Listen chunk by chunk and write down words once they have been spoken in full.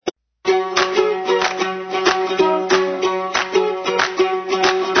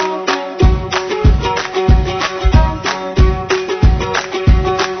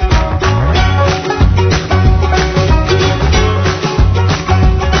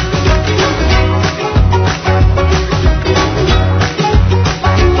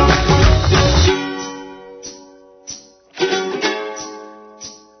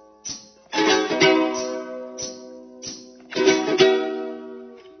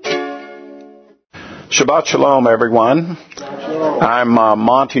Shabbat Shalom, everyone. I'm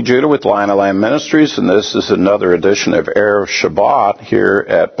Monty Judah with Lion of Lamb Ministries, and this is another edition of Erev Shabbat here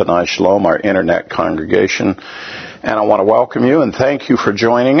at VaYishlach, our internet congregation. And I want to welcome you and thank you for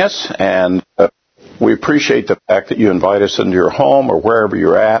joining us. And we appreciate the fact that you invite us into your home or wherever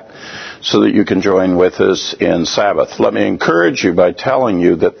you're at so that you can join with us in Sabbath. Let me encourage you by telling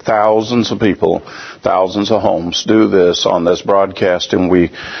you that thousands of people, thousands of homes do this on this broadcast, and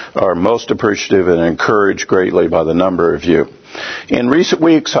we are most appreciative and encouraged greatly by the number of you. In recent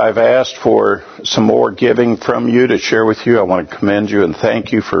weeks, I've asked for some more giving from you to share with you. I want to commend you and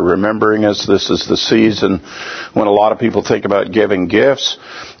thank you for remembering us. This is the season when a lot of people think about giving gifts,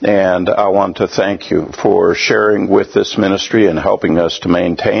 and I want to thank you for sharing with this ministry and helping us to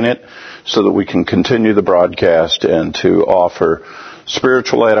maintain it so that we can continue the broadcast and to offer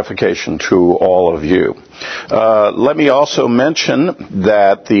spiritual edification to all of you. Let me also mention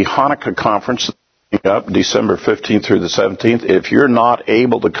that the Hanukkah conference up December 15th through the 17th. If you're not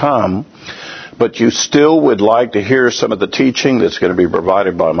able to come, but you still would like to hear some of the teaching that's going to be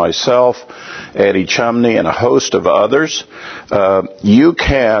provided by myself, Eddie Chumney, and a host of others, you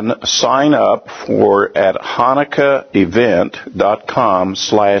can sign up at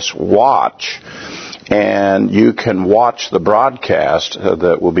hanukkahevent.com/watch, and you can watch the broadcast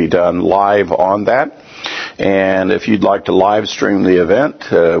that will be done live on that. And if you'd like to live stream the event,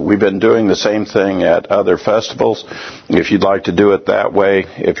 we've been doing the same thing at other festivals. If you'd like to do it that way,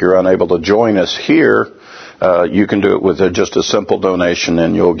 if you're unable to join us here, you can do it with just a simple donation,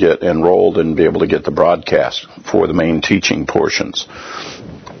 and you'll get enrolled and be able to get the broadcast for the main teaching portions.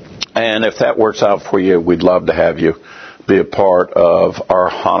 And if that works out for you, we'd love to have you be a part of our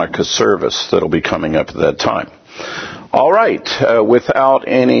Hanukkah service that'll be coming up at that time. All right,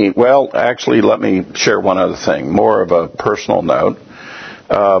 actually, let me share one other thing, more of a personal note.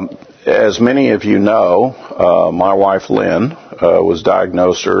 As many of you know, my wife Lynn was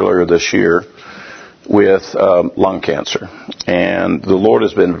diagnosed earlier this year with lung cancer. And the Lord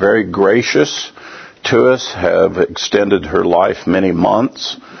has been very gracious to us, have extended her life many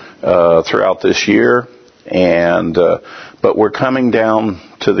months throughout this year. But we're coming down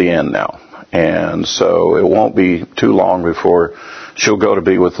to the end now. And so it won't be too long before she'll go to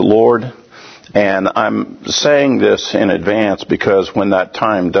be with the Lord. And I'm saying this in advance because when that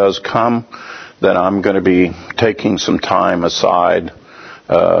time does come, then I'm going to be taking some time aside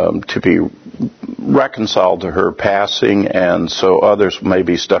to be reconciled to her passing, and so others may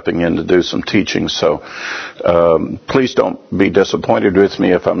be stepping in to do some teaching. So please don't be disappointed with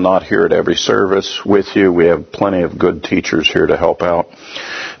me if I'm not here at every service with you. We have plenty of good teachers here to help out.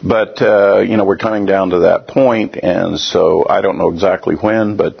 But, we're coming down to that point, and so I don't know exactly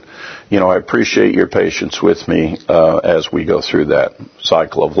when, but, I appreciate your patience with me as we go through that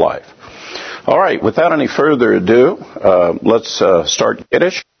cycle of life. All right, without any further ado, let's start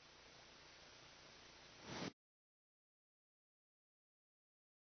Yiddish.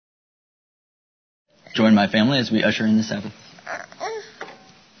 Join my family as we usher in the Sabbath.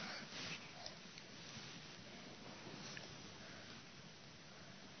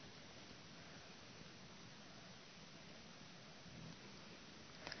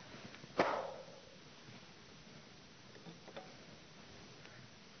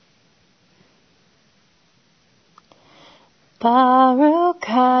 Baruch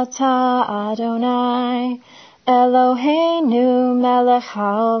atah Adonai, Eloheinu melech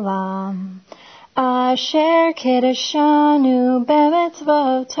haolam, asher kiddushanu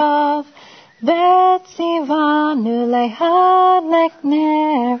b'mitzvotav, v'tzivanu lehadlek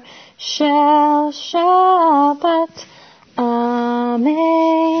ner shel Shabbat.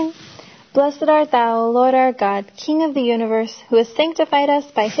 Amen. Blessed art thou, O Lord our God, King of the universe, who has sanctified us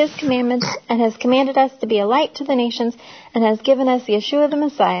by his commandments and has commanded us to be a light to the nations and has given us Yeshua the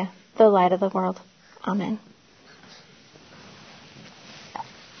Messiah, the light of the world. Amen.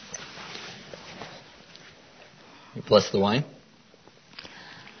 Bless the wine.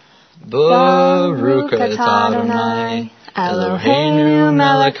 Baruch atah Adonai, Eloheinu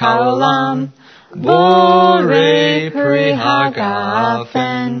melech haolam, borei pri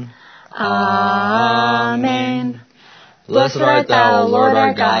hagafen. Amen. Blessed art thou, Lord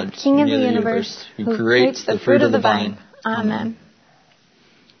our God, King of the universe, who creates the fruit of the vine. Amen.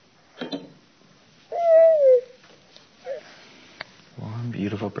 Warm,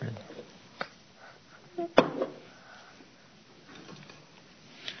 beautiful bread.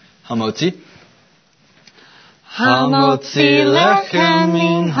 Hamotzi. Hamotzi lechem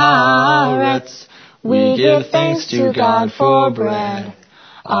min haaretz. We give thanks to God for bread.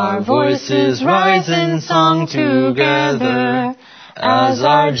 Our voices rise in song together. as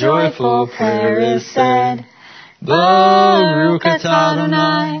our joyful prayer is said. Baruch atah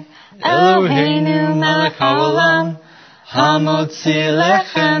Adonai, Eloheinu melech haolam, hamotzi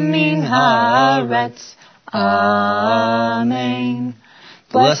lechem min haaretz. Amen.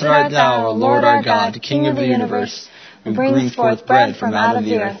 Blessed art thou, O Lord our God, King of the universe, who brings forth bread from out of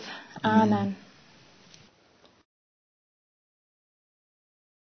the earth. Amen.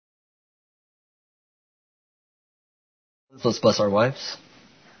 Let's bless our wives.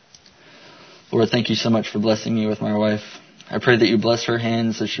 Lord, thank you so much for blessing me with my wife. I pray that you bless her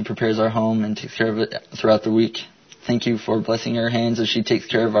hands as she prepares our home and takes care of it throughout the week. Thank you for blessing her hands as she takes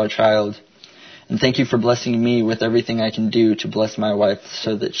care of our child. And thank you for blessing me with everything I can do to bless my wife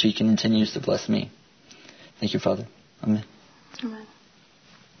so that she continues to bless me. Thank you, Father. Amen. Amen.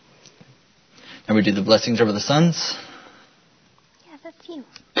 Now we do the blessings over the sons. Yeah, that's you.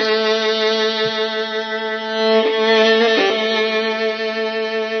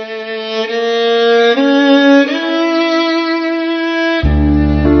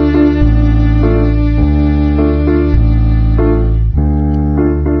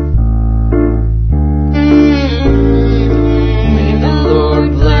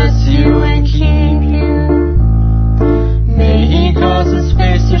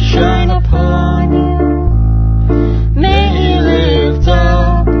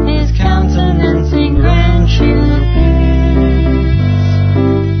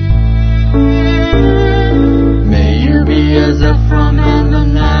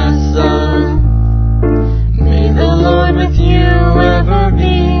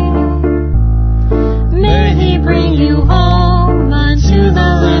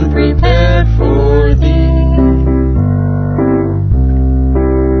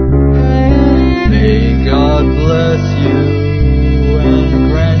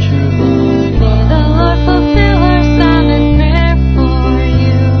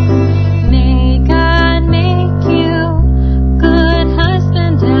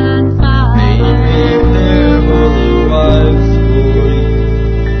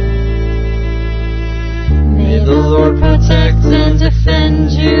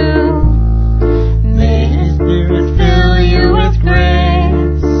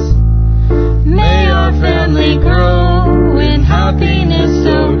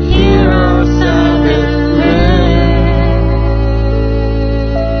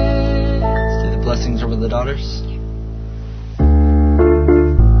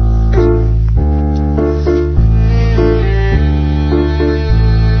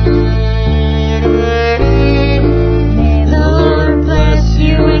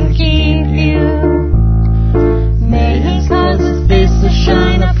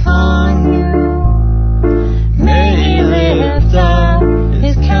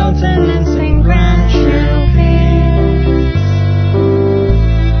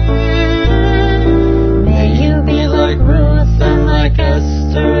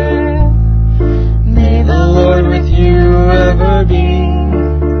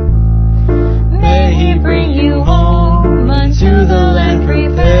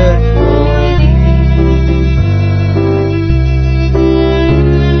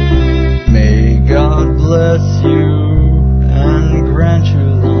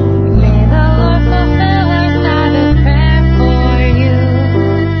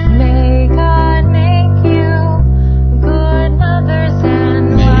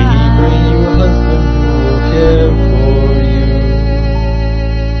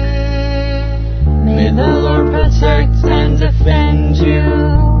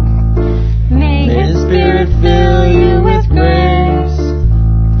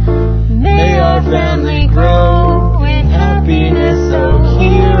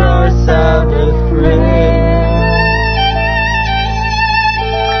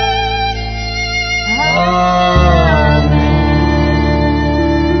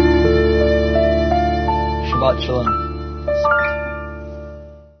 Shabbat Shalom.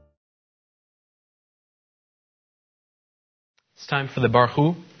 It's time for the Baruch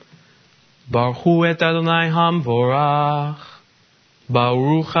Hu. Baruch Hu et Adonai Hamvorach.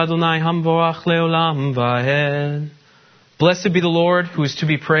 Baruch Adonai Hamvorach leolam va'ed. Blessed be the Lord who is to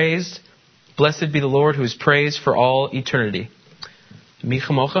be praised. Blessed be the Lord who is praised for all eternity. Mi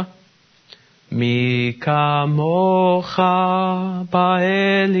chamocha? Mi kamocha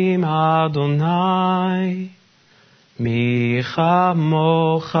ba'elim Adonai. Mi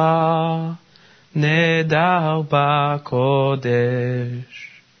chamocha nedar ba'kodesh.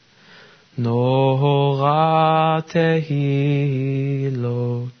 Nohora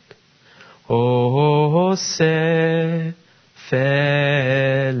tehilot. Ose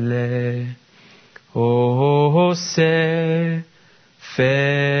fele. Ose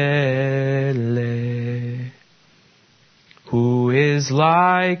Who is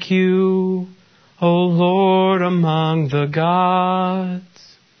like you, O Lord, among the gods?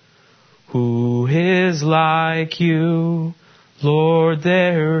 Who is like you, Lord,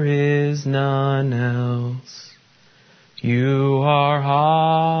 there is none else. You are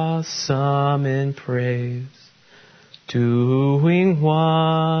awesome in praise, doing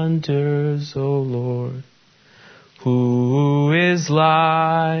wonders, O Lord. Who is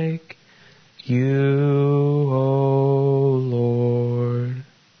like you, O Lord?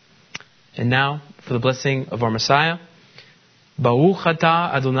 And now, for the blessing of our Messiah. Baruch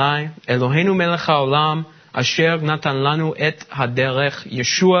atah Adonai, Eloheinu melech haolam, asher natan lanu et haderech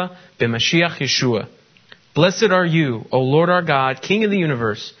Yeshua b'Mashiach Yeshua. Blessed are you, O Lord our God, King of the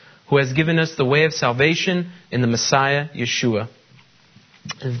universe, who has given us the way of salvation in the Messiah Yeshua.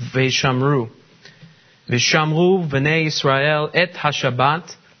 V'shamru v'nei Yisrael et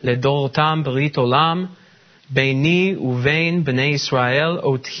ha-Shabbat לדורותם ברית עולם, ביני ובין בני ישראל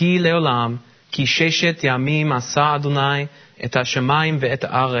אותי לעולם, כי ששת ימים עשה אדוני את השמיים ואת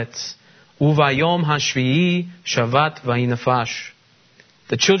הארץ, וביום השביעי שבת ויהי נפש.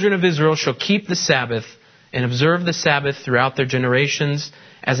 The children of Israel shall keep the Sabbath and observe the Sabbath throughout their generations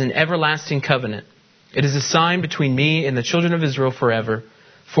as an everlasting covenant. It is a sign between me and the children of Israel forever.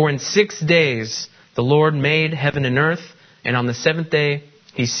 For in 6 days the Lord made heaven and earth, and on the seventh day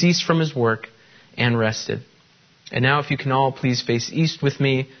He ceased from His work and rested. And now if you can all please face east with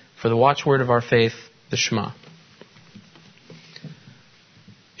me for the watchword of our faith, the Shema.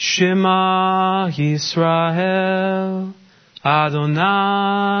 Shema Yisrael,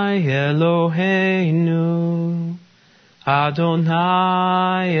 Adonai Eloheinu,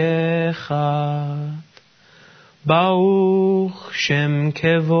 Adonai Echad, Baruch Shem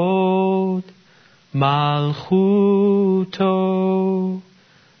Kevod, Malchuto,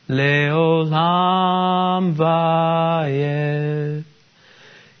 Leolam Vayed,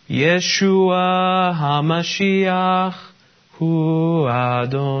 Yeshua HaMashiach Hu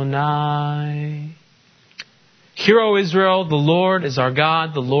Adonai. Hear, O Israel, the Lord is our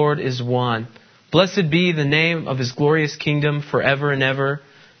God, the Lord is one. Blessed be the name of His glorious kingdom forever and ever.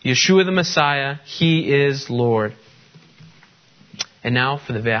 Yeshua the Messiah, He is Lord. And now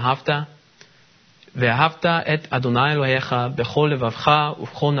for the Ve'ahavta. Ve'ahavta et Adonai Elohecha bechol levavcha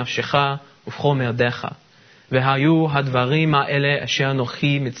uvchol nafshecha uvchol merdecha. Ve'hayu hadvarim ha'ele asher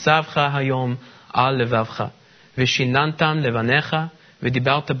anochi mitzavcha hayom al levavcha. Ve'shinantam levanecha.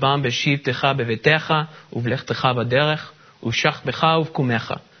 ודיברת בם בשבתך בביתך ובלכתך בדרך ובשכבך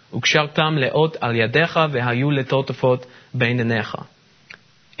ובקומך וקשרתם לאות על ידיך והיו לטוטפות בין עיניך.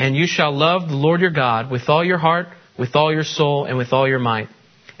 And you shall love the Lord your God with all your heart, with all your soul, and with all your might.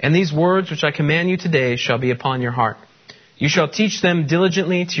 And these words which I command you today shall be upon your heart. You shall teach them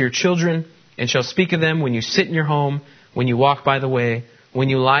diligently to your children, and shall speak of them when you sit in your home, when you walk by the way, when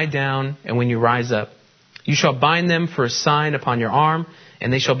you lie down, and when you rise up. You shall bind them for a sign upon your arm,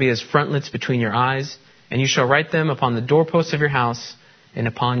 and they shall be as frontlets between your eyes, and you shall write them upon the doorposts of your house and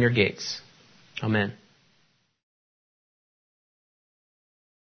upon your gates. Amen.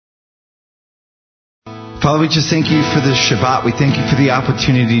 Father, we just thank you for this Shabbat. We thank you for the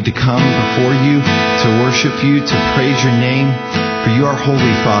opportunity to come before you, to worship you, to praise your name, for you are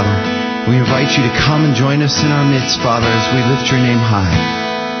holy, Father. We invite you to come and join us in our midst, Father, as we lift your name high.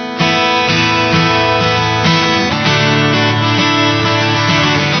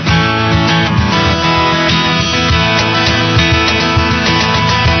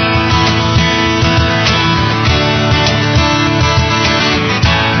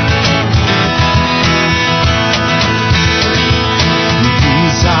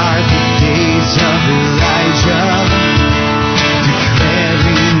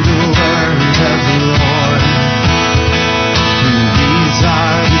 Declaring the word of the Lord. These are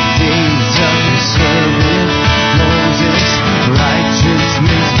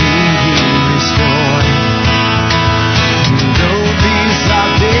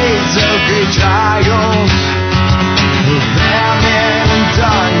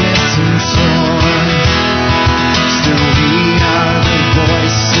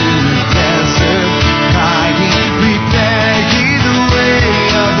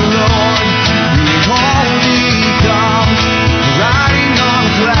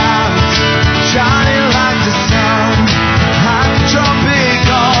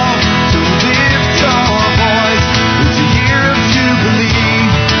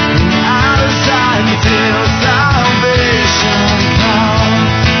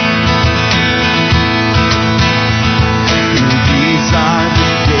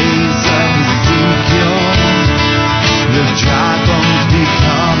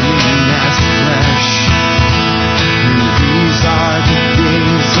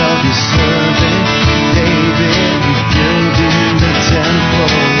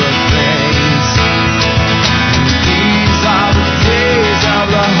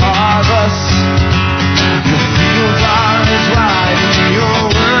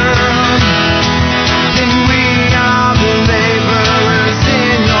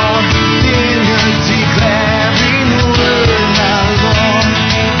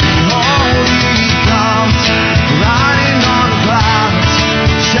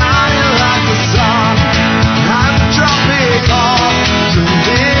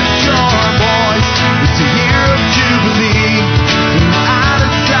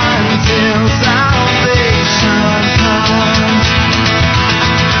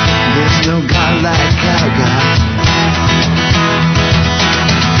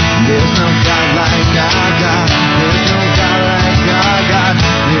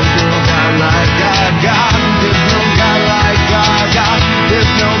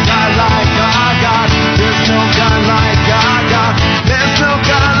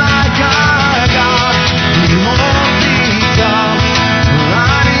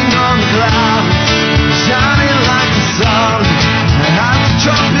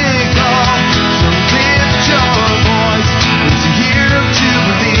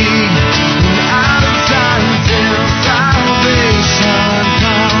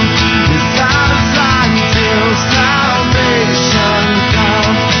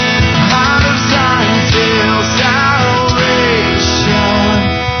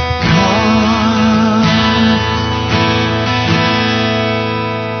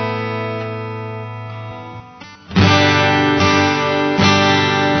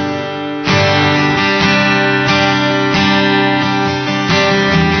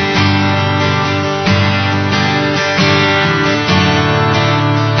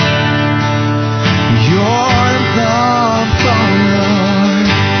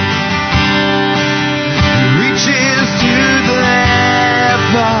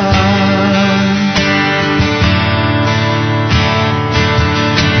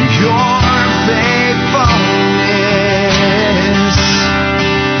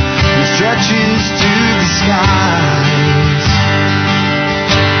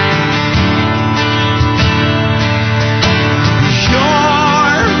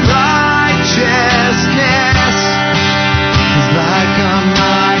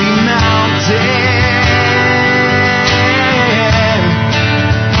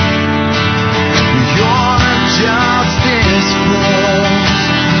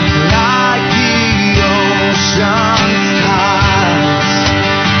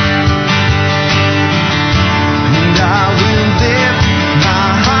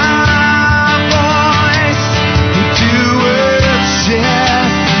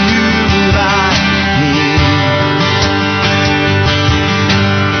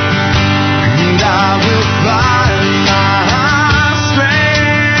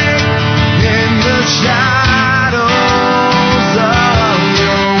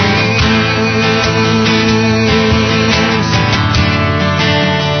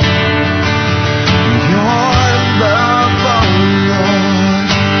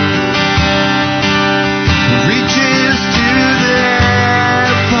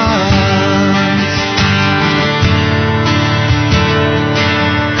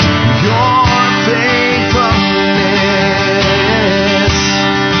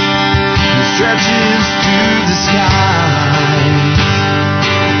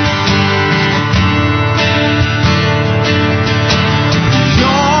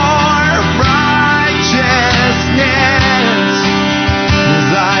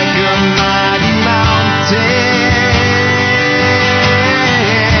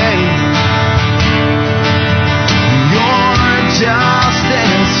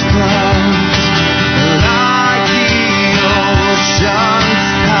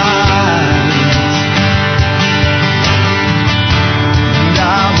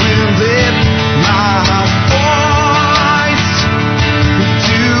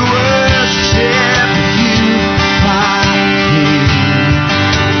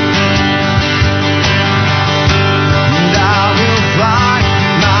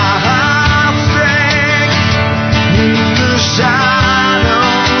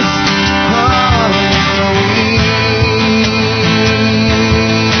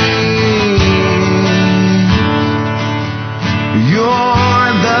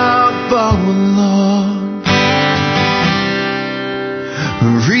You're the bow, Lord, who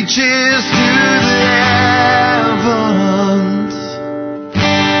reaches to the heavens.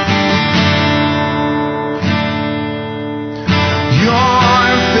 Your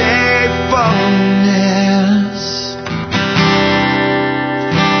faithfulness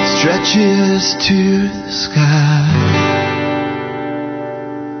stretches to the sky.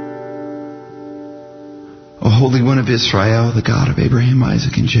 O Holy One of Israel, the God of Abraham,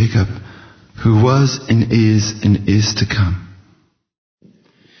 Isaac, and Jacob, who was and is to come.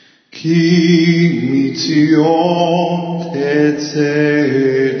 Ki mitzion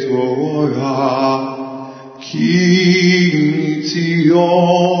tetzeh Torah, Ki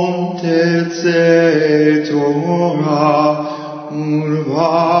mitzion tetzeh Torah,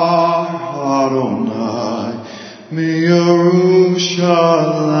 Urvar Adonai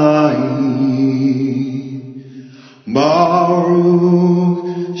meYerushalayim. Baruch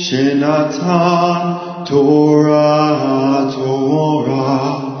Shenatan Torah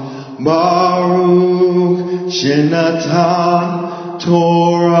Torah, Baruch Shenatan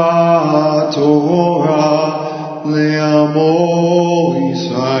Torah Torah Le'amo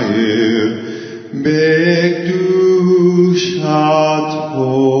Yisrael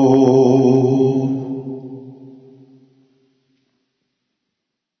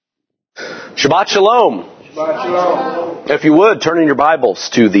B'kedushato. Shabbat Shalom. If you would, turn in your Bibles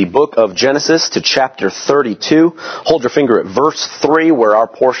to the book of Genesis, to chapter 32. Hold your finger at verse 3, where our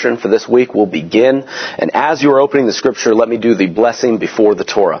portion for this week will begin. And as you are opening the scripture, let me do the blessing before the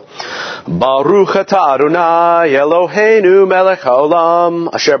Torah. Baruch atah Adonai Eloheinu melech haolam,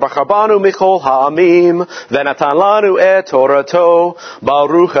 asher bachar banu michol ha'amim, v'natan lanu et Torato.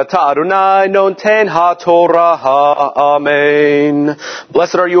 Baruch atah Adonai nonten ha'torah ha'amen.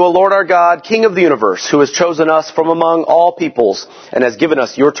 Blessed are you, O Lord our God, King of the universe, who has chosen us from among all peoples and has given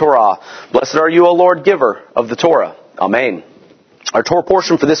us your Torah. Blessed are you, O Lord, giver of the Torah. Amen. Our Torah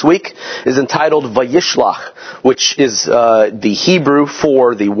portion for this week is entitled VaYishlach, which is the Hebrew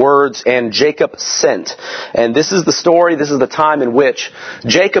for the words, and Jacob sent. And this is the story, this is the time in which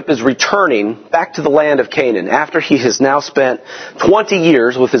Jacob is returning back to the land of Canaan after he has now spent 20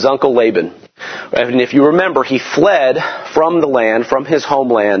 years with his uncle Laban. And if you remember, he fled from the land, from his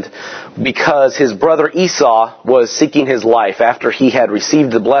homeland, because his brother Esau was seeking his life after he had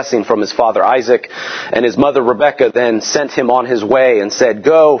received the blessing from his father Isaac. And his mother Rebekah then sent him on his way and said,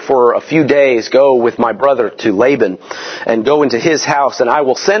 "Go for a few days, go with my brother to Laban and go into his house, and I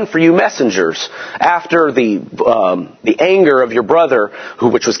will send for you messengers after the anger of your brother,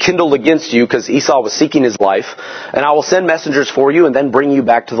 which was kindled against you because Esau was seeking his life, and I will send messengers for you and then bring you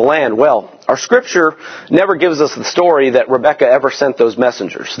back to the land." Well, our scripture never gives us the story that Rebekah ever sent those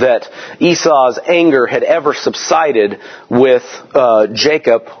messengers, that Esau's anger had ever subsided with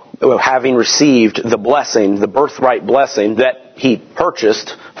Jacob having received the blessing, the birthright blessing that he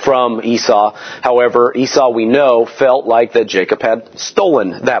purchased from Esau. However, Esau, we know, felt like that Jacob had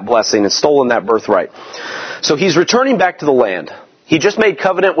stolen that blessing and stolen that birthright. So he's returning back to the land. He just made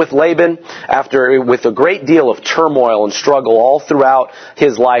covenant with Laban with a great deal of turmoil and struggle all throughout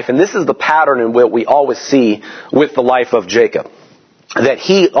his life. And this is the pattern in what we always see with the life of Jacob. That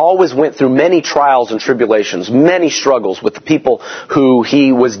he always went through many trials and tribulations, many struggles with the people who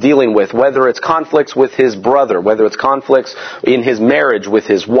he was dealing with, whether it's conflicts with his brother, whether it's conflicts in his marriage with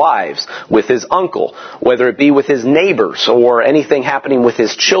his wives, with his uncle, whether it be with his neighbors or anything happening with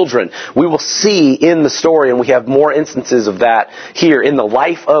his children. We will see in the story, and we have more instances of that here in the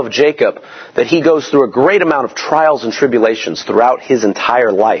life of Jacob, that he goes through a great amount of trials and tribulations throughout his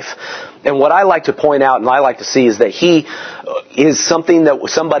entire life. And what I like to point out and I like to see is that he is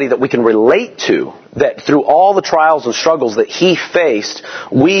somebody that we can relate to, that through all the trials and struggles that he faced,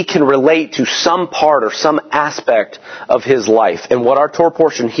 we can relate to some part or some aspect of his life. And what our Torah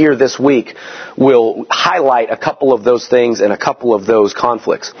portion here this week will highlight a couple of those things and a couple of those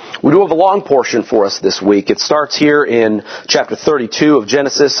conflicts. We do have a long portion for us this week. It starts here in chapter 32 of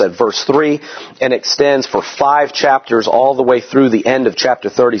Genesis at verse 3 and extends for 5 chapters all the way through the end of chapter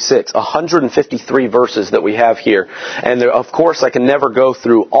 36. 153 verses that we have here. And there, of course, I can never go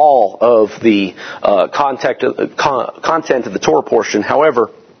through all of the content of the Torah portion. However,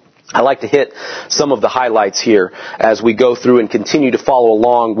 I like to hit some of the highlights here as we go through and continue to follow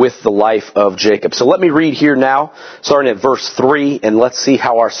along with the life of Jacob. So let me read here now, starting at verse 3, and let's see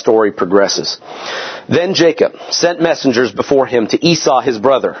how our story progresses. Then Jacob sent messengers before him to Esau his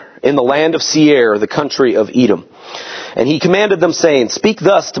brother in the land of Seir, the country of Edom. And he commanded them, saying, "Speak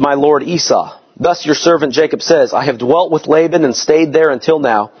thus to my lord Esau. Thus your servant Jacob says, I have dwelt with Laban and stayed there until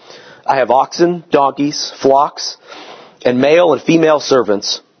now. I have oxen, donkeys, flocks, and male and female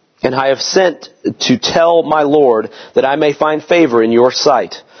servants, and I have sent to tell my Lord that I may find favor in your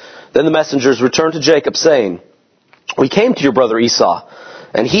sight. Then the messengers returned to Jacob, saying, we came to your brother Esau,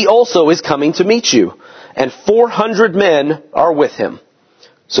 and he also is coming to meet you, and 400 men are with him.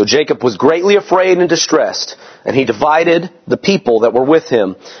 So Jacob was greatly afraid and distressed, and he divided the people that were with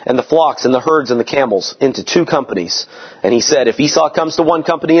him, and the flocks and the herds and the camels, into 2 companies. And he said, if Esau comes to one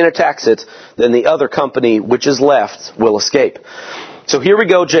company and attacks it, then the other company which is left will escape. So here we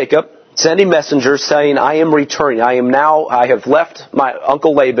go, Jacob, sending messengers saying, I am returning. I have left my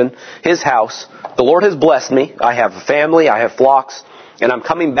uncle Laban, his house. The Lord has blessed me. I have a family, I have flocks, and I'm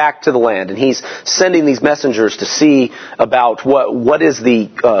coming back to the land. And he's sending these messengers to see about what is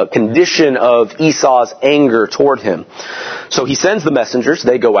the condition of Esau's anger toward him. So he sends the messengers.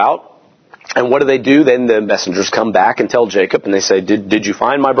 They go out. And what do? Then the messengers come back and tell Jacob, and they say, did you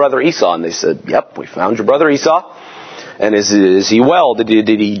find my brother Esau? And they said, yep, we found your brother Esau. And is he well? Did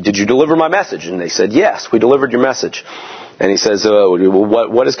you deliver my message? And they said, yes, we delivered your message. And he says,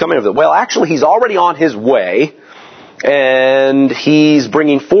 what is coming of it? Well, actually, he's already on his way. And he's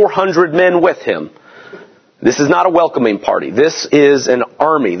bringing 400 men with him. This is not a welcoming party. This is an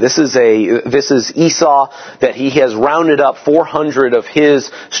army. This is Esau, that he has rounded up 400 of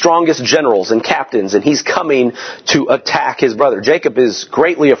his strongest generals and captains, and he's coming to attack his brother. Jacob is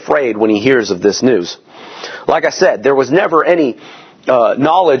greatly afraid when he hears of this news. Like I said, there was never any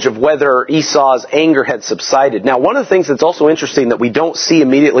knowledge of whether Esau's anger had subsided. Now, one of the things that's also interesting that we don't see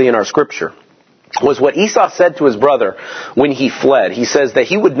immediately in our scripture was what Esau said to his brother when he fled. He says that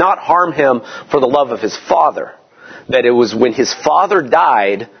he would not harm him for the love of his father. That it was when his father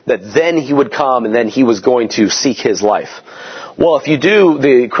died that then he would come and then he was going to seek his life. Well, if you do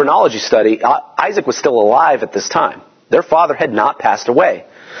the chronology study, Isaac was still alive at this time. Their father had not passed away.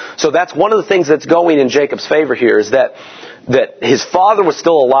 So that's one of the things that's going in Jacob's favor here, is that his father was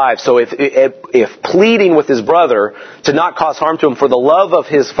still alive. So if pleading with his brother to not cause harm to him for the love of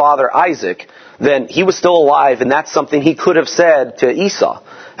his father Isaac, then he was still alive, and that's something he could have said to Esau.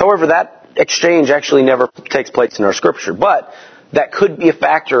 However, that exchange actually never takes place in our scripture. But that could be a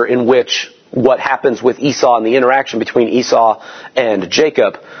factor in which what happens with Esau and the interaction between Esau and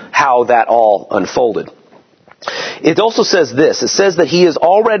Jacob, how that all unfolded. It also says this. It says that he is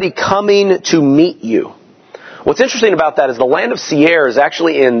already coming to meet you. What's interesting about that is the land of Seir is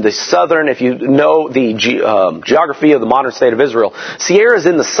actually in the southern, if you know the geography of the modern state of Israel, Seir is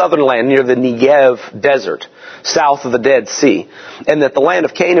in the southern land near the Negev desert, south of the Dead Sea. And that the land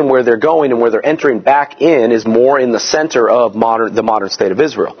of Canaan, where they're going and where they're entering back in, is more in the center of the modern state of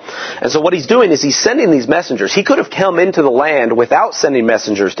Israel. And so what he's doing is he's sending these messengers. He could have come into the land without sending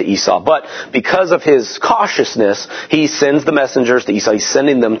messengers to Esau, but because of his cautiousness, he sends the messengers to Esau. He's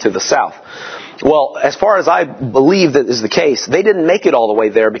sending them to the south. Well, as far as I believe that is the case, they didn't make it all the way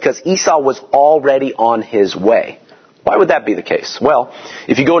there because Esau was already on his way. Why would that be the case? Well,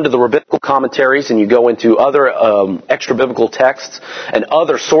 if you go into the rabbinical commentaries and you go into other extra-biblical texts and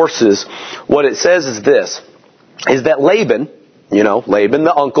other sources, what it says is this, is that Laban,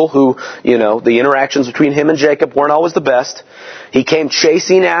 the uncle who, the interactions between him and Jacob weren't always the best. He came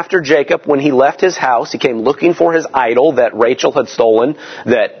chasing after Jacob when he left his house. He came looking for his idol that Rachel had stolen,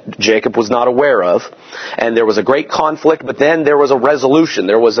 that Jacob was not aware of. And there was a great conflict, but then there was a resolution.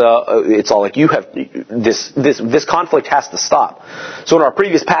 There was it's all like, you have, this conflict has to stop. So in our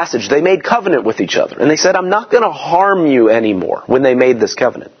previous passage, they made covenant with each other. And they said, I'm not going to harm you anymore, when they made this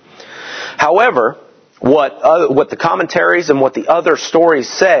covenant. However, what the commentaries and what the other stories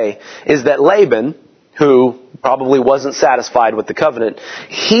say is that Laban, who probably wasn't satisfied with the covenant,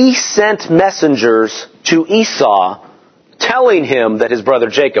 he sent messengers to Esau telling him that his brother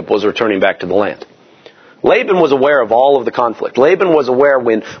Jacob was returning back to the land. Laban was aware of all of the conflict. Laban was aware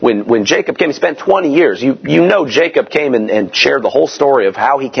when Jacob came. He spent 20 years. You know Jacob came and shared the whole story of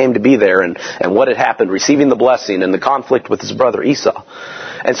how he came to be there and what had happened, receiving the blessing and the conflict with his brother Esau.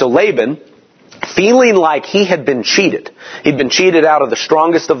 And so Laban, feeling like he had been cheated. He'd been cheated out of the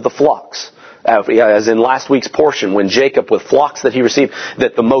strongest of the flocks. As in last week's portion, when Jacob, with flocks that he received,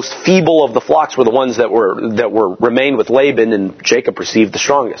 that the most feeble of the flocks were the ones that remained with Laban, and Jacob received the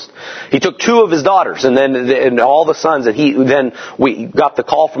strongest. He took 2 of his daughters and all the sons, and we got the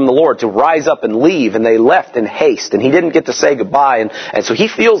call from the Lord to rise up and leave, and they left in haste, and he didn't get to say goodbye, and so he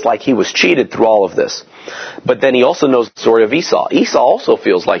feels like he was cheated through all of this. But then he also knows the story of Esau. Esau also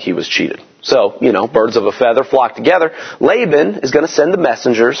feels like he was cheated. So, birds of a feather flock together. Laban is going to send the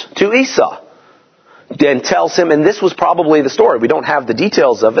messengers to Esau. And tells him, and this was probably the story, we don't have the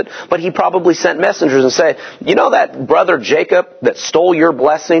details of it, but he probably sent messengers and said, that brother Jacob that stole your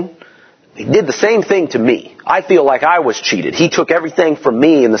blessing, He did the same thing to me. I feel like I was cheated. He took everything from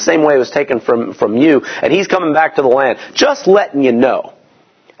me in the same way it was taken from you, and he's coming back to the land. Just letting you know.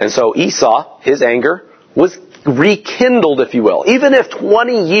 And so Esau, his anger, was rekindled, if you will. Even if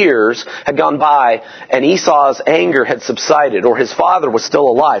 20 years had gone by and Esau's anger had subsided, or his father was still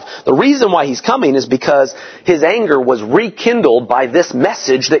alive, the reason why he's coming is because his anger was rekindled by this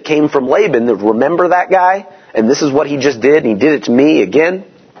message that came from Laban. Remember that guy? And this is what he just did, and he did it to me again.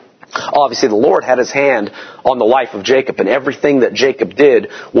 Obviously, the Lord had his hand on the life of Jacob, and everything that Jacob did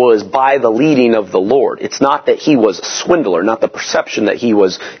was by the leading of the Lord. It's not that he was a swindler, not the perception that he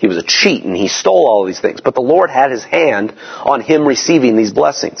was a cheat and he stole all these things. But the Lord had his hand on him receiving these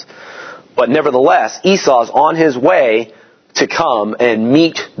blessings. But nevertheless, Esau's on his way to come and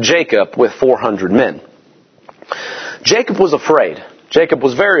meet Jacob with 400 men. Jacob was afraid. Jacob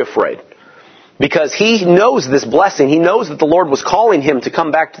was very afraid. Because he knows this blessing. He knows that the Lord was calling him to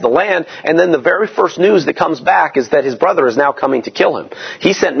come back to the land. And then the very first news that comes back is that his brother is now coming to kill him.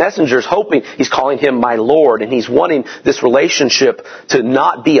 He sent messengers hoping, he's calling him my Lord. And he's wanting this relationship to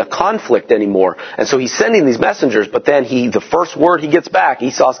not be a conflict anymore. And so he's sending these messengers. But then the first word he gets back,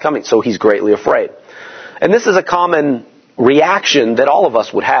 Esau's coming. So he's greatly afraid. And this is a common reaction that all of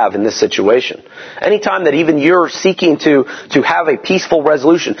us would have in this situation. Anytime that even you're seeking to have a peaceful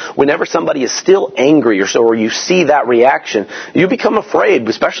resolution, whenever somebody is still angry or you see that reaction, you become afraid,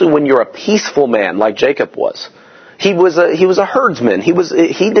 especially when you're a peaceful man like Jacob was. He was a herdsman. He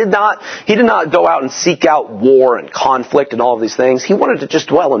did not go out and seek out war and conflict and all of these things. He wanted to just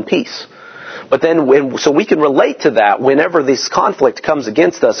dwell in peace. But then, so we can relate to that whenever this conflict comes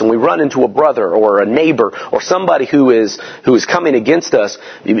against us and we run into a brother or a neighbor or somebody who is coming against us,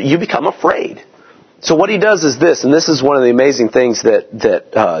 you become afraid. So what he does is this, and this is one of the amazing things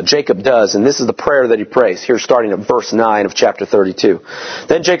that Jacob does, and this is the prayer that he prays, here starting at verse 9 of chapter 32.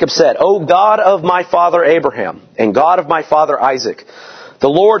 Then Jacob said, O God of my father Abraham, and God of my father Isaac, the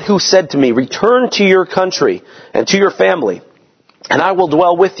Lord who said to me, return to your country and to your family, and I will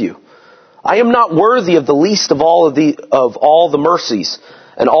dwell with you. I am not worthy of the least of all the mercies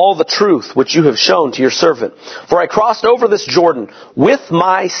and all the truth which you have shown to your servant. For I crossed over this Jordan with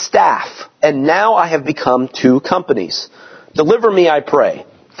my staff, and now I have become 2 companies. Deliver me, I pray,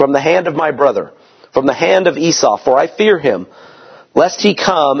 from the hand of my brother, from the hand of Esau, for I fear him, lest he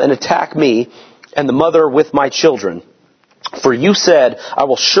come and attack me and the mother with my children. For you said, I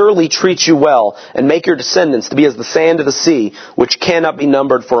will surely treat you well and make your descendants to be as the sand of the sea, which cannot be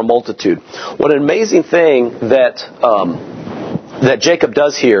numbered for a multitude. What an amazing thing that Jacob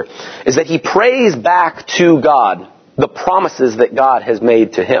does here is that he prays back to God the promises that God has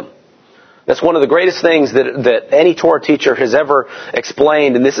made to him. That's one of the greatest things that any Torah teacher has ever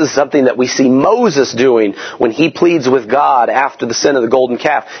explained, and this is something that we see Moses doing when he pleads with God after the sin of the golden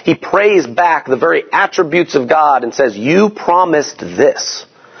calf. He prays back the very attributes of God and says, you promised this.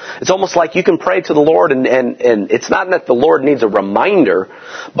 It's almost like you can pray to the Lord and it's not that the Lord needs a reminder,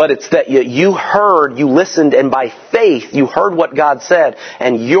 but it's that you heard, you listened, and by faith you heard what God said,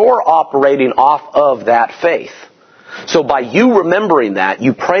 and you're operating off of that faith. So by you remembering that,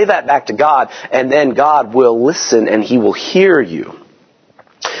 you pray that back to God, and then God will listen and He will hear you.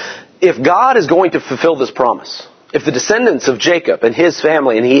 If God is going to fulfill this promise, if the descendants of Jacob and his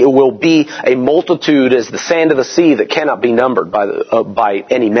family, and he will be a multitude as the sand of the sea that cannot be numbered by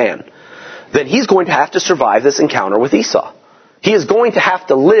any man, then He's going to have to survive this encounter with Esau. He is going to have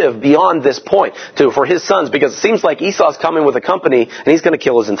to live beyond this point for his sons, because it seems like Esau's coming with a company and he's going to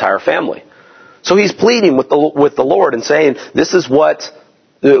kill his entire family. So he's pleading with the Lord and saying, this is what,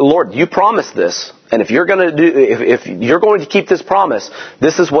 Lord, you promised this, and if you're going to keep this promise,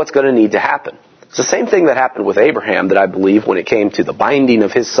 this is what's going to need to happen. It's the same thing that happened with Abraham, that I believe, when it came to the binding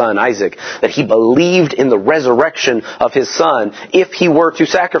of his son Isaac, that he believed in the resurrection of his son if he were to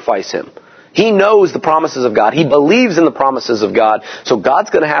sacrifice him. He knows the promises of God. He believes in the promises of God. So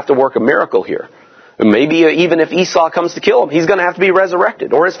God's going to have to work a miracle here. Maybe even if Esau comes to kill him, he's going to have to be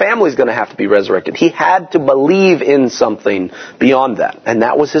resurrected, or his family's going to have to be resurrected. He had to believe in something beyond that, and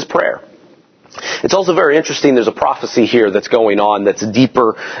that was his prayer. It's also very interesting, there's a prophecy here that's going on that's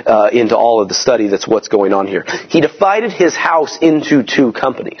deeper into all of the study that's what's going on here. He divided his house into 2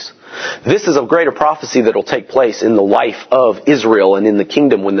 companies. This is a greater prophecy that will take place in the life of Israel and in the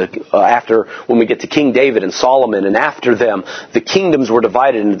kingdom when we get to King David and Solomon, and after them the kingdoms were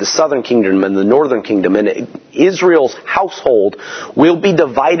divided into the southern kingdom and the northern kingdom, and Israel's household will be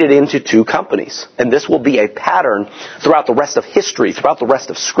divided into 2 companies. And this will be a pattern throughout the rest of history, throughout the rest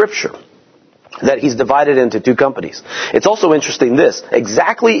of Scripture, that he's divided into 2 companies. It's also interesting this.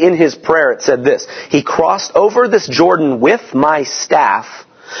 Exactly in his prayer it said this. He crossed over this Jordan with my staff,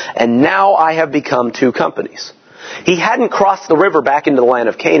 and now I have become two companies. He hadn't crossed the river back into the land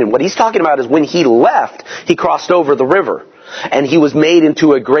of Canaan. What he's talking about is when he left, he crossed over the river. And he was made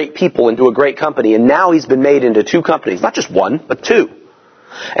into a great people, into a great company. And now he's been made into two companies. Not just one, but two.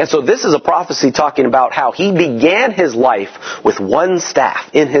 And so this is a prophecy talking about how he began his life with one staff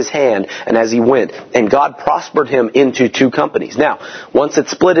in his hand, and as he went, and God prospered him into two companies. Now, once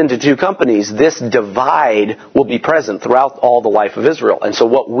it's split into two companies, this divide will be present throughout all the life of Israel. And so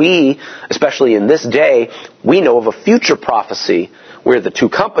what we, especially in this day, we know of a future prophecy where the two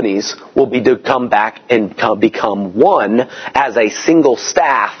companies will be to come back and become one as a single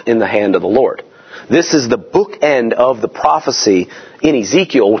staff in the hand of the Lord. This is the bookend of the prophecy in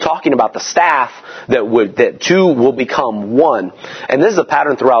Ezekiel. We're talking about the staff that two will become one. And this is a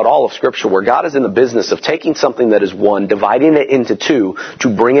pattern throughout all of Scripture where God is in the business of taking something that is one, dividing it into two, to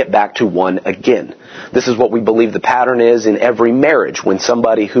bring it back to one again. This is what we believe the pattern is in every marriage, when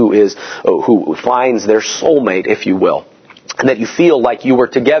somebody who finds their soulmate, if you will, and that you feel like you were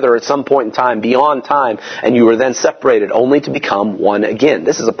together at some point in time, beyond time, and you were then separated only to become one again.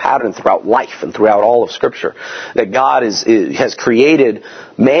 This is a pattern throughout life and throughout all of Scripture, that God has created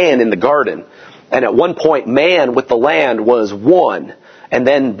man in the garden, and at one point man with the land was one. And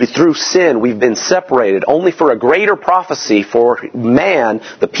then through sin, we've been separated, only for a greater prophecy for man,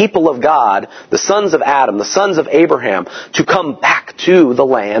 the people of God, the sons of Adam, the sons of Abraham, to come back to the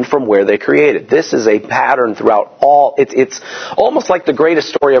land from where they created. This is a pattern throughout all. It's almost like the greatest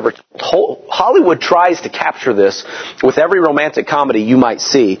story ever told. Hollywood tries to capture this with every romantic comedy you might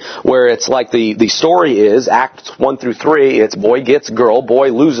see, where it's like the story is, Acts 1 through 3, it's boy gets girl, boy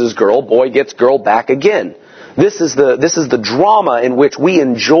loses girl, boy gets girl back again. This is the drama in which we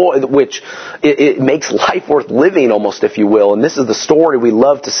enjoy, which it makes life worth living almost, if you will. And this is the story we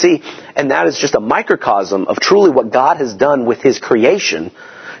love to see. And that is just a microcosm of truly what God has done with His creation,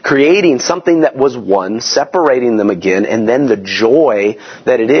 creating something that was one, separating them again, and then the joy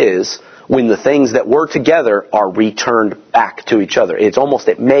that it is when the things that were together are returned back to each other. It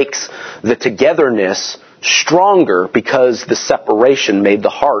makes the togetherness stronger because the separation made the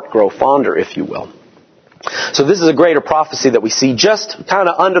heart grow fonder, if you will. So this is a greater prophecy that we see just kind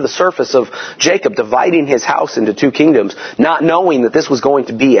of under the surface of Jacob dividing his house into two kingdoms, not knowing that this was going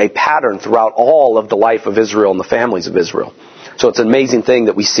to be a pattern throughout all of the life of Israel and the families of Israel. So it's an amazing thing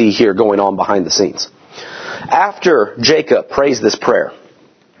that we see here going on behind the scenes. After Jacob prays this prayer,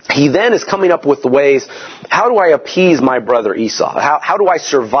 he then is coming up with the ways, how do I appease my brother Esau? How do I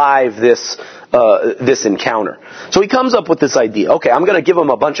survive this encounter? So he comes up with this idea. Okay, I'm going to give him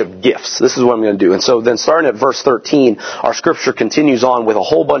a bunch of gifts. This is what I'm going to do. And so then starting at verse 13, our scripture continues on with a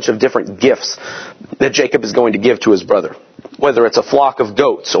whole bunch of different gifts that Jacob is going to give to his brother. Whether it's a flock of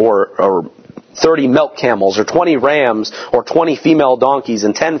goats or 30 milk camels or 20 rams or 20 female donkeys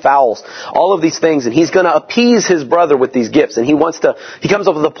and 10 fowls, all of these things, and he's going to appease his brother with these gifts, and he comes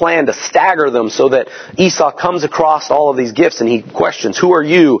up with a plan to stagger them so that Esau comes across all of these gifts and he questions, who are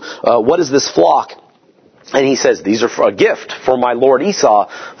you? What is this flock? And he says, these are for a gift for my lord Esau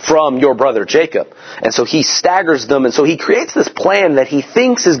from your brother Jacob. And so he staggers them, and so he creates this plan that he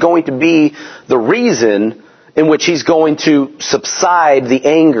thinks is going to be the reason in which he's going to subside the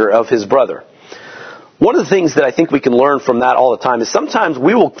anger of his brother. One of the things that I think we can learn from that all the time is sometimes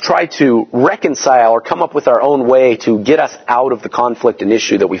we will try to reconcile or come up with our own way to get us out of the conflict and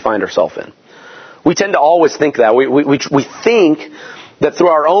issue that we find ourselves in. We tend to always think that. We think that through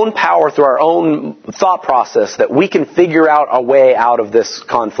our own power, through our own thought process, that we can figure out a way out of this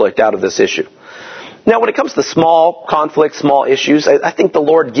conflict, out of this issue. Now, when it comes to small conflicts, small issues, I think the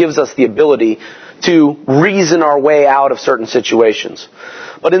Lord gives us the ability to reason our way out of certain situations.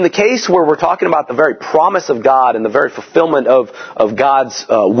 But in the case where we're talking about the very promise of God and the very fulfillment of God's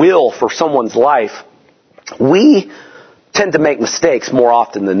will for someone's life, we tend to make mistakes more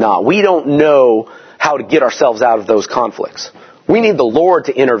often than not. We don't know how to get ourselves out of those conflicts. We need the Lord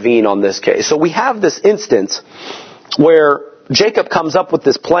to intervene on this case. So we have this instance where Jacob comes up with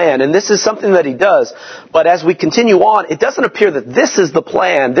this plan, and this is something that he does. But as we continue on, it doesn't appear that this is the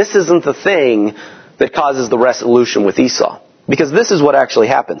plan, this isn't the thing that causes the resolution with Esau. Because this is what actually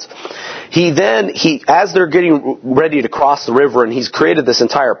happens. As they're getting ready to cross the river, and he's created this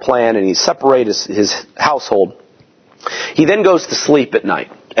entire plan, and he's separated his household, he then goes to sleep at night.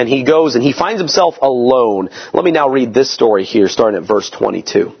 And he goes and he finds himself alone. Let me now read this story here, starting at verse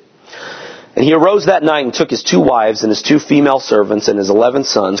 22. And he arose that night and took his 2 wives and his 2 female servants and his 11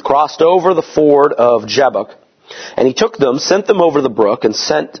 sons, crossed over the ford of Jabbok. And he took them, sent them over the brook, and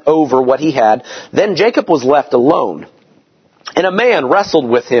sent over what he had. Then Jacob was left alone. And a man wrestled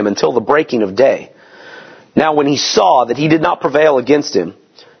with him until the breaking of day. Now when he saw that he did not prevail against him,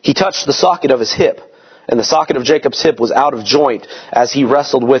 He touched the socket of his hip, and the socket of Jacob's hip was out of joint as he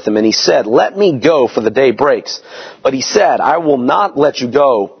wrestled with him. And he said, let me go, for the day breaks. But he said, I will not let you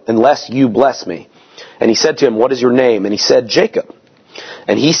go unless you bless me. And he said to him, what is your name? And he said, Jacob.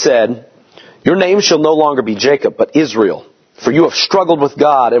 And he said, your name shall no longer be Jacob, but Israel. For you have struggled with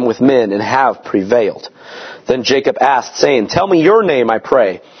God and with men and have prevailed. Then Jacob asked, saying, tell me your name, I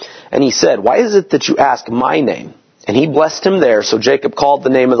pray. And he said, why is it that you ask my name? And he blessed him there. So Jacob called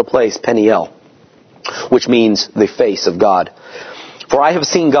the name of the place Peniel, which means the face of God. For I have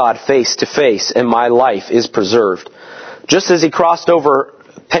seen God face to face, and my life is preserved. Just as he crossed over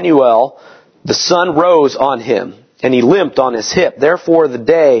Peniel, the sun rose on him, and he limped on his hip. Therefore the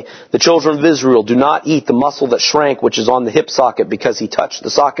day the children of Israel do not eat the muscle that shrank, which is on the hip socket, because he touched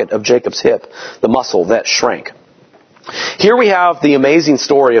the socket of Jacob's hip, the muscle that shrank. Here we have the amazing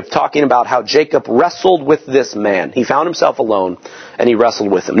story of talking about how Jacob wrestled with this man. He found himself alone, and he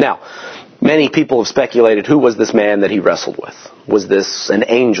wrestled with him. Now, many people have speculated, who was this man that he wrestled with? Was this an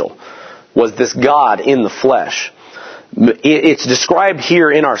angel? Was this God in the flesh? It's described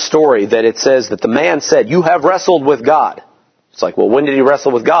here in our story that it says that the man said, you have wrestled with God. It's like, well, when did he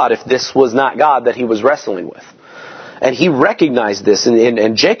wrestle with God if this was not God that he was wrestling with? And he recognized this,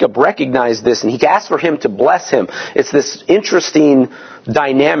 and Jacob recognized this, and he asked for him to bless him. It's this interesting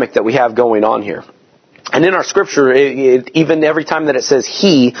dynamic that we have going on here. And in our scripture, even every time that it says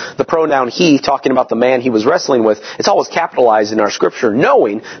he, the pronoun he, talking about the man he was wrestling with, it's always capitalized in our scripture,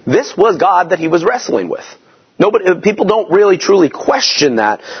 knowing this was God that he was wrestling with. People don't really truly question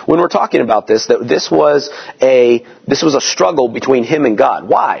that when we're talking about this, that this was a struggle between him and God.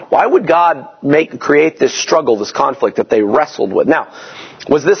 Why? Why would God create this struggle, this conflict that they wrestled with? Now,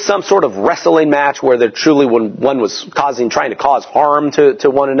 was this some sort of wrestling match where there truly one was trying to cause harm to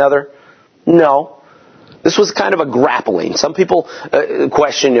one another? No. This was kind of a grappling. Some people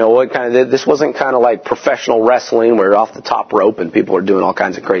question, this wasn't kind of like professional wrestling where you're off the top rope and people are doing all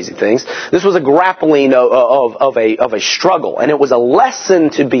kinds of crazy things. This was a grappling of a struggle, and it was a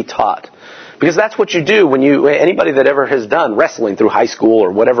lesson to be taught. Because that's what you do when anybody that ever has done wrestling through high school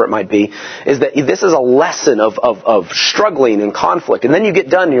or whatever it might be, is that this is a lesson of struggling and conflict. And then you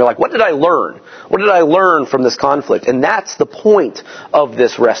get done and you're like, what did I learn? What did I learn from this conflict? And that's the point of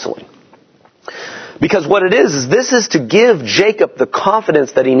this wrestling. Because what it is this is to give Jacob the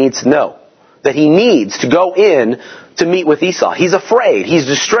confidence that he needs to know. That he needs to go in to meet with Esau. He's afraid. He's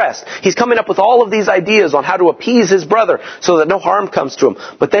distressed. He's coming up with all of these ideas on how to appease his brother so that no harm comes to him.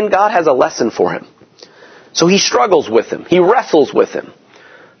 But then God has a lesson for him. So he struggles with him. He wrestles with him.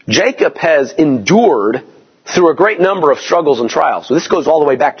 Jacob has endured through a great number of struggles and trials. So this goes all the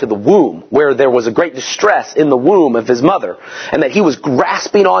way back to the womb, where there was a great distress in the womb of his mother, and that he was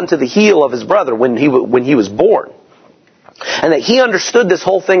grasping onto the heel of his brother when he was born. And that he understood this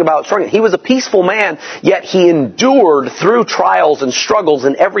whole thing about struggling. He was a peaceful man, yet he endured through trials and struggles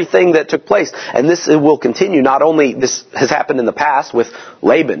and everything that took place. And this will continue. Not only this has happened in the past with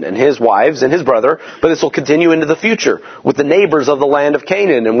Laban and his wives and his brother, but this will continue into the future with the neighbors of the land of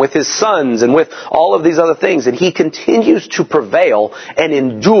Canaan and with his sons and with all of these other things. And he continues to prevail and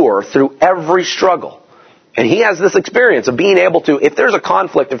endure through every struggle. And he has this experience of being able to, if there's a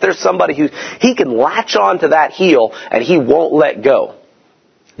conflict, if there's somebody he can latch on to that heel and he won't let go.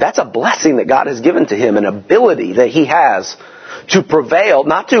 That's a blessing that God has given to him, an ability that he has to prevail,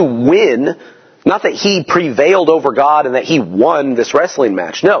 not to win, not that he prevailed over God and that he won this wrestling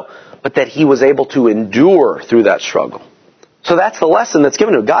match, no, but that he was able to endure through that struggle. So that's the lesson that's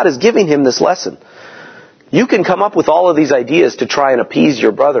given to him. God is giving him this lesson. You can come up with all of these ideas to try and appease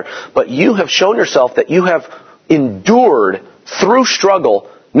your brother, but you have shown yourself that you have endured through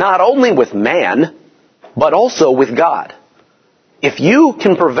struggle, not only with man, but also with God. If you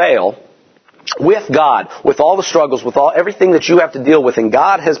can prevail with God, with all the struggles, with everything that you have to deal with, and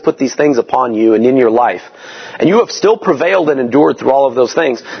God has put these things upon you and in your life, and you have still prevailed and endured through all of those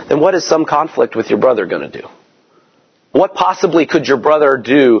things, then what is some conflict with your brother going to do? What possibly could your brother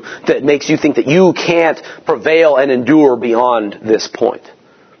do that makes you think that you can't prevail and endure beyond this point?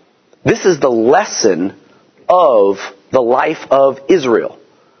 This is the lesson of the life of Israel.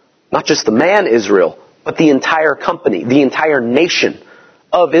 Not just the man Israel, but the entire company, the entire nation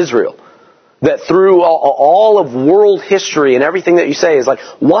of Israel. That through all of world history and everything that you say is like,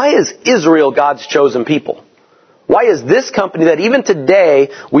 why is Israel God's chosen people? Why is this company that even today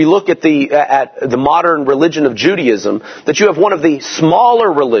we look at the modern religion of Judaism, that you have one of the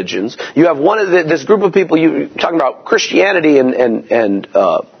smaller religions, you have this group of people, you're talking about Christianity and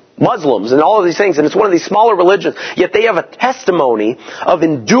Muslims and all of these things, and it's one of these smaller religions, yet they have a testimony of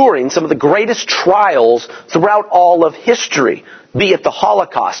enduring some of the greatest trials throughout all of history, be it the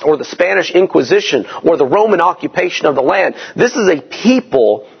Holocaust or the Spanish Inquisition or the Roman occupation of the land. This is a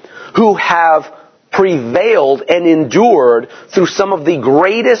people who have prevailed and endured through some of the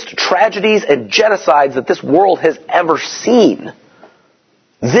greatest tragedies and genocides that this world has ever seen.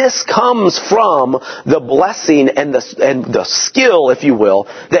 This comes from the blessing and the skill, if you will,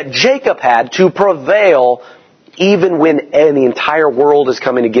 that Jacob had to prevail even when the entire world is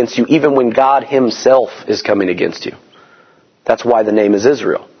coming against you, even when God himself is coming against you. That's why the name is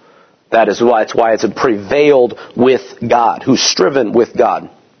Israel. That's why it's prevailed with God, who's striven with God.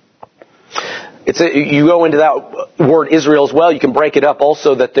 You go into that word Israel as well, you can break it up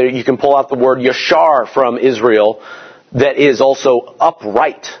also, that you can pull out the word Yashar from Israel, that is also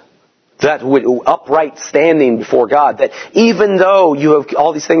upright. That would upright standing before God. That even though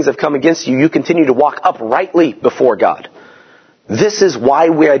all these things have come against you, you continue to walk uprightly before God. This is why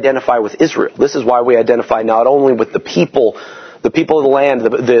we identify with Israel. This is why we identify not only with the people of the land,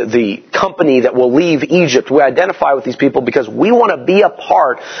 the company that will leave Egypt. We identify with these people because we want to be a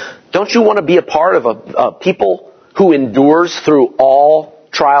part. Don't you want to be a part of a people who endures through all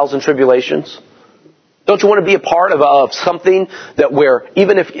trials and tribulations? Don't you want to be a part of something that where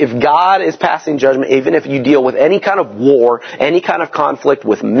even if God is passing judgment, even if you deal with any kind of war, any kind of conflict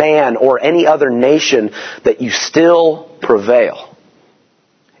with man or any other nation, that you still prevail?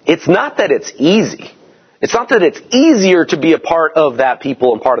 It's not that it's easy. It's not that it's easier to be a part of that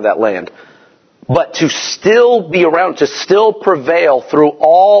people and part of that land. But to still be around, to still prevail through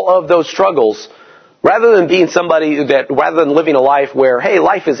all of those struggles, rather than being rather than living a life where, hey,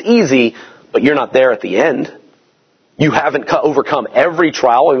 life is easy, but you're not there at the end. You haven't overcome every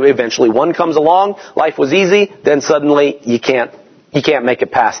trial. Eventually one comes along, life was easy, then suddenly you can't make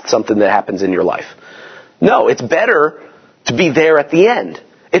it past something that happens in your life. No, it's better to be there at the end.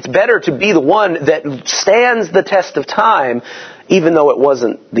 It's better to be the one that stands the test of time, even though it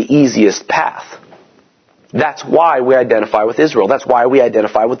wasn't the easiest path. That's why we identify with Israel. That's why we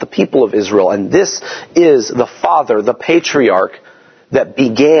identify with the people of Israel. And this is the father, the patriarch, that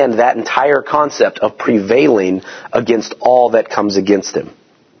began that entire concept of prevailing against all that comes against him.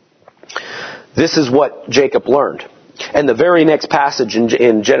 This is what Jacob learned. And the very next passage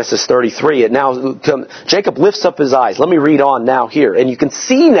in Genesis 33, Jacob lifts up his eyes. Let me read on now here. And you can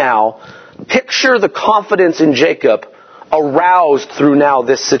see now, picture the confidence in Jacob aroused through now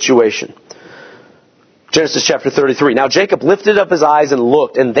this situation. Genesis chapter 33. Now Jacob lifted up his eyes and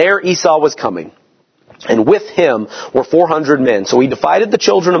looked, and there Esau was coming. And with him were 400 men. So he divided the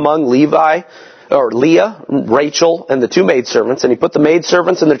children among Leah, Rachel, and the two maidservants, and he put the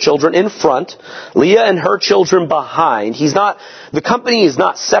maidservants and their children in front, Leah and her children behind. The company is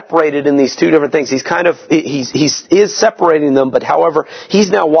not separated in these two different things. He is separating them, but however,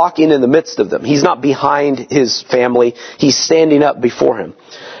 he's now walking in the midst of them. He's not behind his family. He's standing up before him.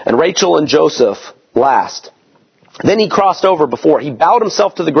 And Rachel and Joseph last. Then he crossed over before. He bowed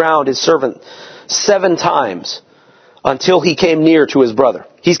himself to the ground, his servant, 7 times until he came near to his brother.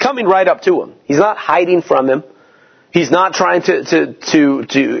 He's coming right up to him. He's not hiding from him. He's not trying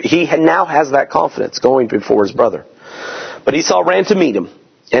he now has that confidence going before his brother. But Esau ran to meet him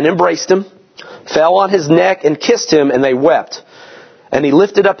and embraced him, fell on his neck and kissed him, and they wept. And he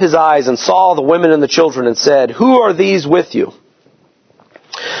lifted up his eyes and saw the women and the children and said, "Who are these with you?"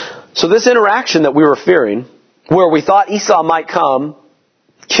 So this interaction that we were fearing, where we thought Esau might come,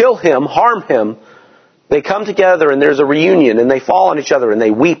 kill him, harm him, they come together and there's a reunion and they fall on each other and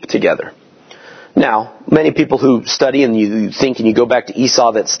they weep together. Now, many people who study and you think and you go back to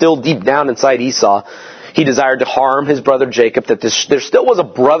Esau, that still deep down inside Esau, he desired to harm his brother Jacob, that there still was a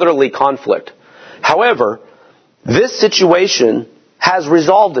brotherly conflict. However, this situation has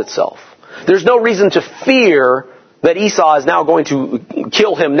resolved itself. There's no reason to fear that Esau is now going to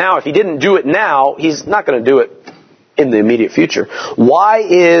kill him now. If he didn't do it now, he's not going to do it in the immediate future.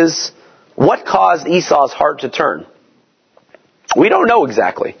 What caused Esau's heart to turn? We don't know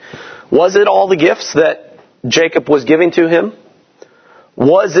exactly. Was it all the gifts that Jacob was giving to him?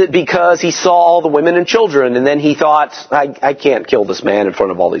 Was it because he saw all the women and children and then he thought, I can't kill this man in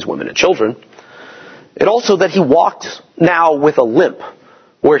front of all these women and children? It also that he walked now with a limp,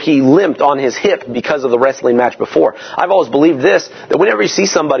 where he limped on his hip because of the wrestling match before. I've always believed this, that whenever you see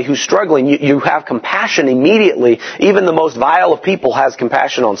somebody who's struggling, you have compassion immediately. Even the most vile of people has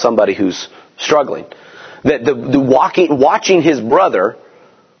compassion on somebody who's struggling. That watching his brother,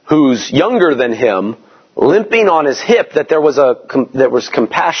 who's younger than him, limping on his hip, that there was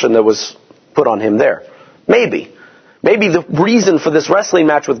compassion that was put on him there. Maybe Maybe the reason for this wrestling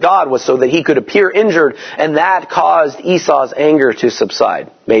match with God was so that he could appear injured, and that caused Esau's anger to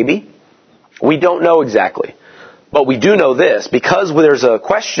subside. Maybe. We don't know exactly. But we do know this. Because there's a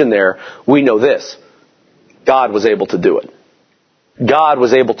question there, we know this. God was able to do it. God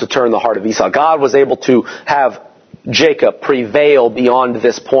was able to turn the heart of Esau. God was able to have Jacob prevail beyond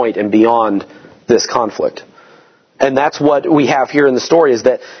this point and beyond this conflict. And that's what we have here in the story, is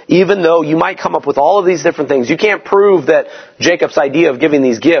that even though you might come up with all of these different things, you can't prove that Jacob's idea of giving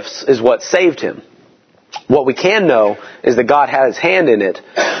these gifts is what saved him. What we can know is that God had his hand in it,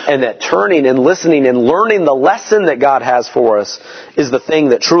 and that turning and listening and learning the lesson that God has for us is the thing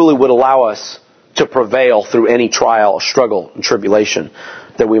that truly would allow us to prevail through any trial, struggle, and tribulation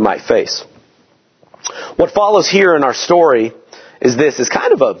that we might face. What follows here in our story is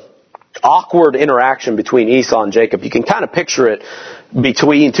kind of a awkward interaction between Esau and Jacob. You can kind of picture it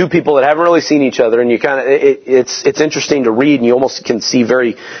between two people that haven't really seen each other, and you kind of it's interesting to read, and you almost can see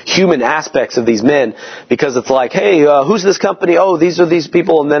very human aspects of these men, because it's like, hey, who's this company? Oh, these are these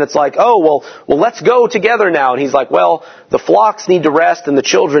people. And then it's like, oh, well, let's go together now. And he's like, well, the flocks need to rest, and the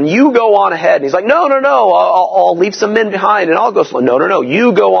children, you go on ahead. And he's like, no, I'll leave some men behind, and I'll go slow. No,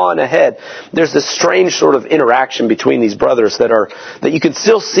 you go on ahead. There's this strange sort of interaction between these brothers that you can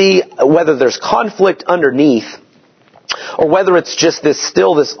still see whether there's conflict underneath, or whether it's just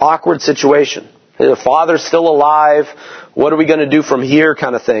this awkward situation. The father's still alive. What are we going to do from here,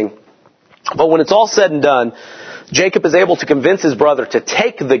 kind of thing. But when it's all said and done, Jacob is able to convince his brother to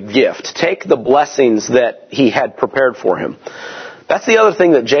take the gift, take the blessings that he had prepared for him. That's the other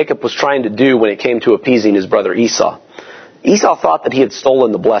thing that Jacob was trying to do when it came to appeasing his brother Esau. Esau thought that he had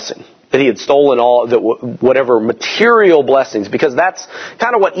stolen the blessing, that he had stolen whatever material blessings, because that's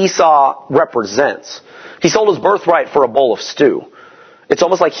kind of what Esau represents. He sold his birthright for a bowl of stew. It's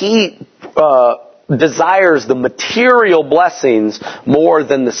almost like he desires the material blessings more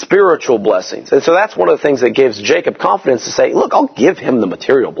than the spiritual blessings. And so that's one of the things that gives Jacob confidence to say, look, I'll give him the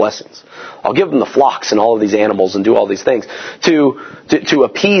material blessings. I'll give him the flocks and all of these animals and do all these things to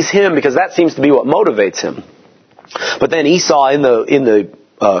appease him, because that seems to be what motivates him. But then Esau in the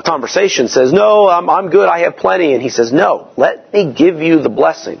conversation says, no, I'm good, I have plenty. And he says, no, let me give you the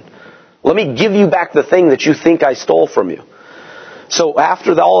blessing. Let me give you back the thing that you think I stole from you. So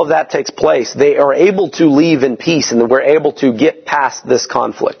after all of that takes place, they are able to leave in peace, and we're able to get past this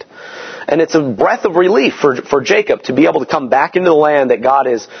conflict. And it's a breath of relief for Jacob to be able to come back into the land that God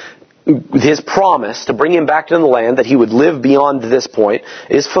is, his promise to bring him back into the land, that he would live beyond this point,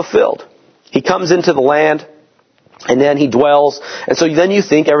 is fulfilled. He comes into the land, and then he dwells. And so then you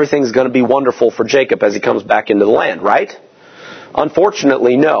think everything's going to be wonderful for Jacob as he comes back into the land, right?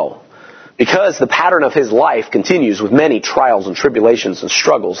 Unfortunately, no. Because the pattern of his life continues with many trials and tribulations and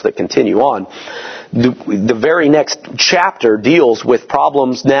struggles that continue on. The very next chapter deals with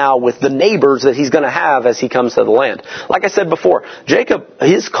problems now with the neighbors that he's going to have as he comes to the land. Like I said before, Jacob,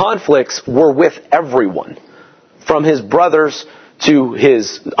 his conflicts were with everyone. From his brothers to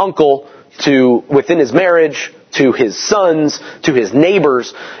his uncle, to within his marriage, to his sons, to his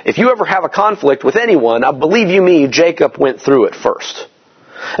neighbors. If you ever have a conflict with anyone, believe you me, Jacob went through it first.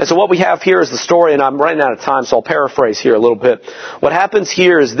 And so what we have here is the story, and I'm running out of time, so I'll paraphrase here a little bit. What happens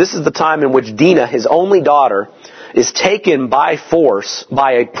here is this is the time in which Dinah, his only daughter, is taken by force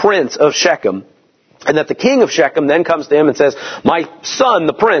by a prince of Shechem, and that the king of Shechem then comes to him and says, my son,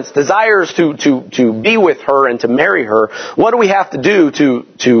 the prince, desires to be with her and to marry her. What do we have to do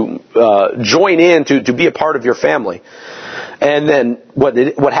to join in, to be a part of your family? And then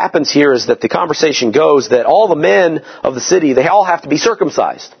what happens here is that the conversation goes that all the men of the city, they all have to be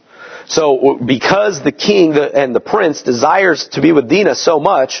circumcised. So because the king and the prince desires to be with Dinah so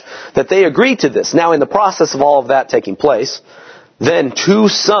much that they agree to this. Now in the process of all of that taking place, then two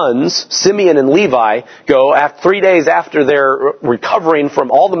sons, Simeon and Levi, go 3 days after they're recovering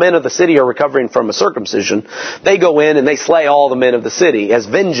from, all the men of the city are recovering from a circumcision. They go in and they slay all the men of the city as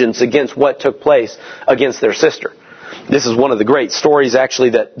vengeance against what took place against their sister. This is one of the great stories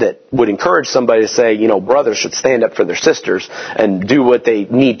actually that would encourage somebody to say, brothers should stand up for their sisters and do what they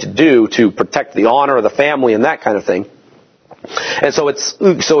need to do to protect the honor of the family and that kind of thing. And so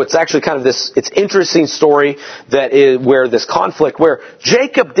it's actually kind of it's interesting story where this conflict, where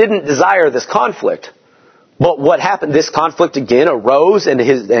Jacob didn't desire this conflict. But what happened, this conflict again arose, and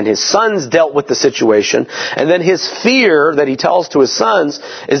his sons dealt with the situation. And then his fear that he tells to his sons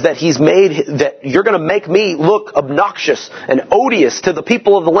is that that you're going to make me look obnoxious and odious to the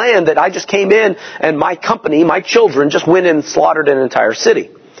people of the land, that I just came in and my company, my children, just went and slaughtered an entire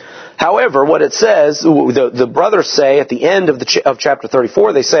city. However, what it says, the brothers say at the end of chapter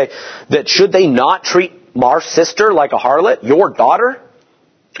 34, they say that should they not treat our sister like a harlot, your daughter?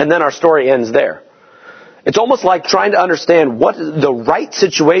 And then our story ends there. It's almost like trying to understand what is the right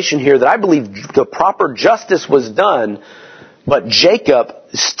situation here, that I believe the proper justice was done, but Jacob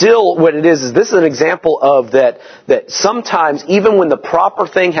still, what it is this is an example of that sometimes, even when the proper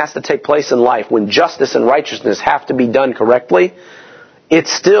thing has to take place in life, when justice and righteousness have to be done correctly, it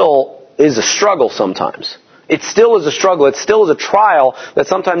still is a struggle sometimes. It still is a struggle. It still is a trial that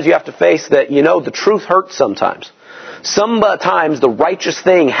sometimes you have to face, that, the truth hurts sometimes. Sometimes the righteous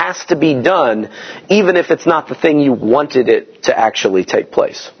thing has to be done, even if it's not the thing you wanted it to actually take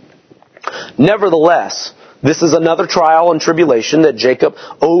place. Nevertheless, this is another trial and tribulation that Jacob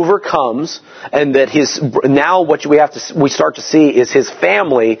overcomes, and that now what we start to see is his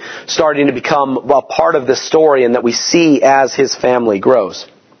family starting to become a part of this story, and that we see as his family grows.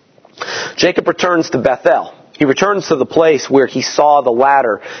 Jacob returns to Bethel. He returns to the place where he saw the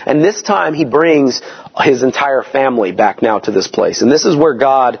ladder, and this time he brings his entire family back now to this place. And this is where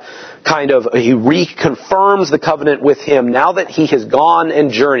God he reconfirms the covenant with him now that he has gone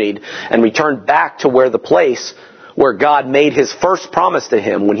and journeyed and returned back to where the place where God made his first promise to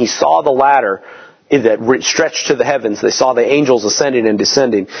him when he saw the ladder that stretched to the heavens. They saw the angels ascending and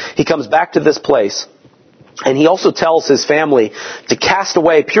descending. He comes back to this place. And he also tells his family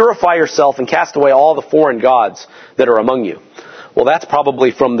to purify yourself and cast away all the foreign gods that are among you. Well, that's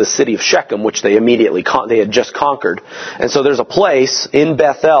probably from the city of Shechem, which they had just conquered. And so there's a place in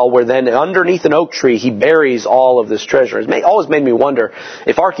Bethel where then underneath an oak tree, he buries all of this treasure. It's always made me wonder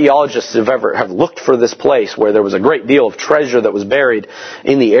if archaeologists have looked for this place where there was a great deal of treasure that was buried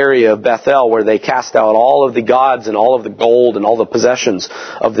in the area of Bethel, where they cast out all of the gods and all of the gold and all the possessions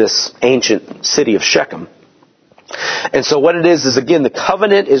of this ancient city of Shechem. And so what it is again, the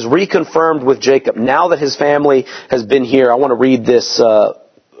covenant is reconfirmed with Jacob now that his family has been here. I want to read this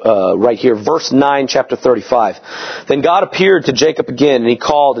right here, verse 9, chapter 35. Then God appeared to Jacob again, and he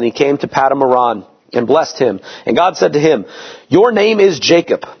called, and he came to Paddan-aram and blessed him. And God said to him, "Your name is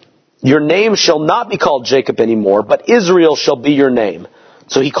Jacob. Your name shall not be called Jacob anymore, but Israel shall be your name."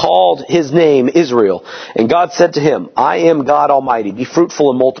 So he called his name Israel. And God said to him, "I am God Almighty. Be fruitful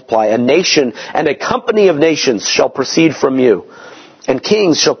and multiply. A nation and a company of nations shall proceed from you, and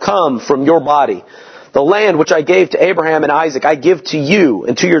kings shall come from your body. The land which I gave to Abraham and Isaac I give to you,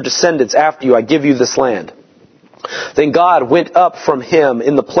 and to your descendants after you I give you this land." Then God went up from him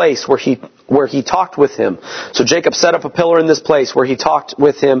in the place where he talked with him. So Jacob set up a pillar in this place where he talked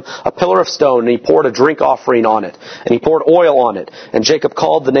with him, a pillar of stone, and he poured a drink offering on it, and he poured oil on it. And Jacob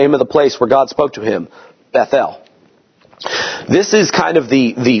called the name of the place where God spoke to him, Bethel. This is kind of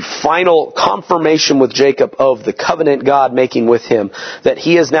the final confirmation with Jacob of the covenant God making with him, that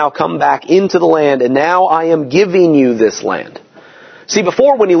he has now come back into the land, and now I am giving you this land. See,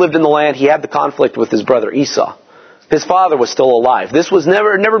 before, when he lived in the land, he had the conflict with his brother Esau. His father was still alive. This was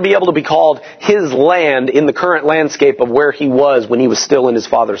never be able to be called his land in the current landscape of where he was when he was still in his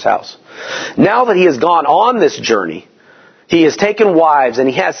father's house. Now that he has gone on this journey, he has taken wives and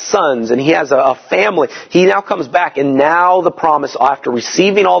he has sons and he has a family. He now comes back, and now the promise, after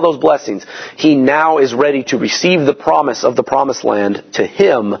receiving all those blessings, he now is ready to receive the promise of the promised land to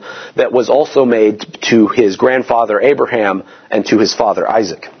him that was also made to his grandfather Abraham and to his father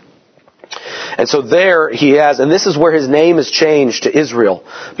Isaac. And so there he has, and this is where his name is changed to Israel.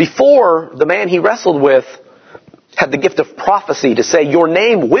 Before, the man he wrestled with had the gift of prophecy to say, "Your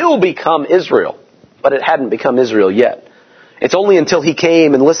name will become Israel," but it hadn't become Israel yet. It's only until he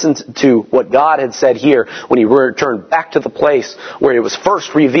came and listened to what God had said here, when he returned back to the place where it was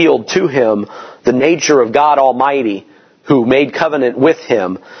first revealed to him the nature of God Almighty, who made covenant with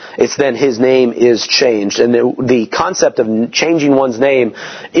him, it's then his name is changed. And the concept of changing one's name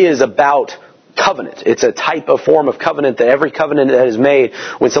is about covenant. It's a type of form of covenant that every covenant that is made,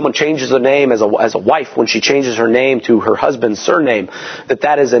 when someone changes a name as a wife, when she changes her name to her husband's surname,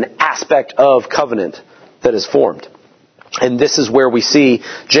 that is an aspect of covenant that is formed. And this is where we see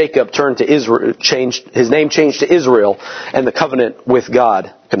Jacob turn to Israel, his name changed to Israel, and the covenant with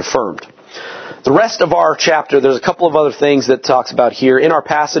God confirmed. The rest of our chapter, there's a couple of other things that it talks about here. In our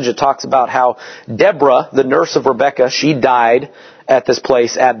passage, it talks about how Deborah, the nurse of Rebekah, she died at this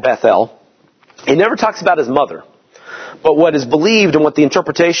place at Bethel. It never talks about his mother. But what is believed and what the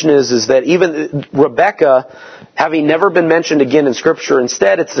interpretation is that even Rebekah, having never been mentioned again in Scripture,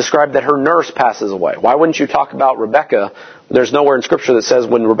 instead it's described that her nurse passes away. Why wouldn't you talk about Rebekah? There's nowhere in Scripture that says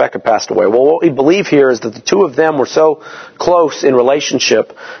when Rebekah passed away. Well, what we believe here is that the two of them were so close in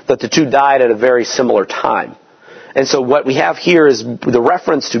relationship that the two died at a very similar time. And so what we have here is the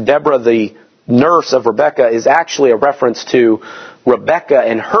reference to Deborah, the nurse of Rebekah, is actually a reference to Rebekah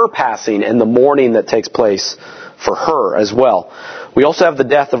and her passing and the mourning that takes place for her as well. We also have the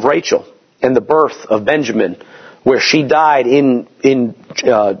death of Rachel and the birth of Benjamin, where she died in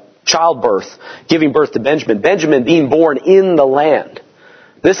childbirth, giving birth to Benjamin. Benjamin being born in the land.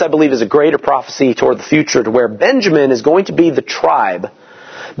 This, I believe, is a greater prophecy toward the future, to where Benjamin is going to be the tribe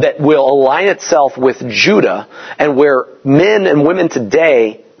that will align itself with Judah, and where men and women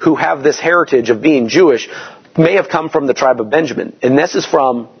today who have this heritage of being Jewish may have come from the tribe of Benjamin. And this is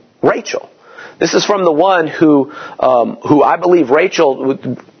from Rachel. This is from the one who I believe Rachel,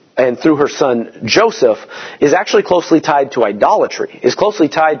 and through her son Joseph, is actually closely tied to idolatry, is closely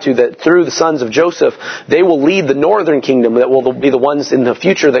tied to that through the sons of Joseph, they will lead the northern kingdom that will be the ones in the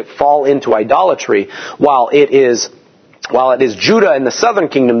future that fall into idolatry, while it is Judah and the southern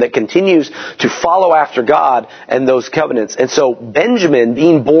kingdom that continues to follow after God and those covenants. And so Benjamin,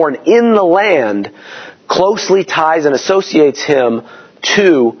 being born in the land, closely ties and associates him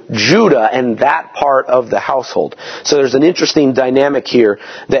to Judah and that part of the household. So there's an interesting dynamic here,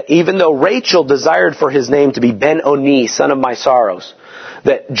 that even though Rachel desired for his name to be Ben-Oni, son of my sorrows,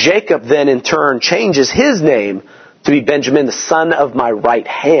 that Jacob then in turn changes his name to be Benjamin, the son of my right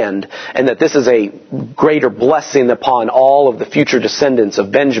hand, and that this is a greater blessing upon all of the future descendants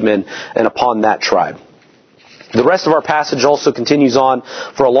of Benjamin and upon that tribe. The rest of our passage also continues on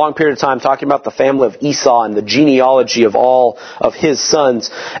for a long period of time, talking about the family of Esau and the genealogy of all of his sons.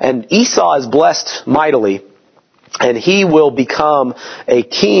 And Esau is blessed mightily, and he will become a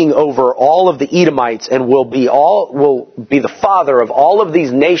king over all of the Edomites, and will be the father of all of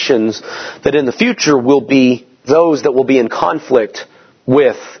these nations that in the future will be those that will be in conflict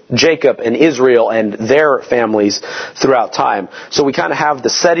with Jacob and Israel and their families throughout time. So we kind of have the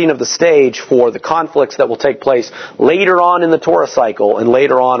setting of the stage for the conflicts that will take place later on in the Torah cycle, and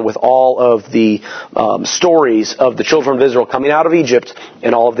later on with all of the stories of the children of Israel coming out of Egypt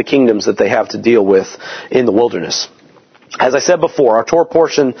and all of the kingdoms that they have to deal with in the wilderness. As I said before, our Torah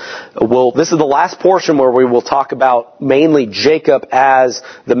portion this is the last portion where we will talk about mainly Jacob as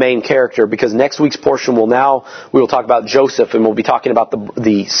the main character, because next week's portion we will talk about Joseph, and we'll be talking about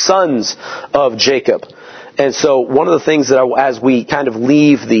the sons of Jacob. And so one of the things that as we kind of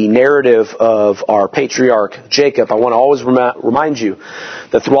leave the narrative of our patriarch Jacob, I want to always remind you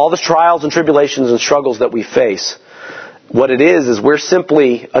that through all the trials and tribulations and struggles that we face, what it is we're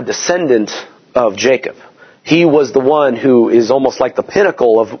simply a descendant of Jacob. He was the one who is almost like the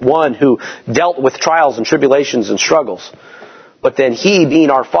pinnacle of one who dealt with trials and tribulations and struggles. But then he,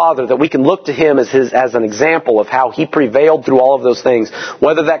 being our father, that we can look to him as an example of how he prevailed through all of those things.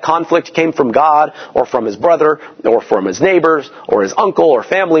 Whether that conflict came from God, or from his brother, or from his neighbors, or his uncle, or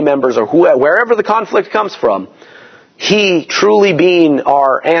family members, or wherever the conflict comes from. He, truly being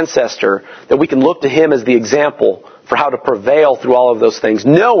our ancestor, that we can look to him as the example for how to prevail through all of those things,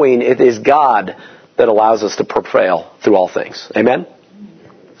 knowing it is God that allows us to prevail through all things. Amen?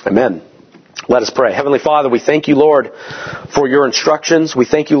 Amen. Let us pray. Heavenly Father, we thank you, Lord, for your instructions. We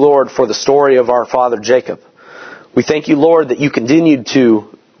thank you, Lord, for the story of our father Jacob. We thank you, Lord, that you continued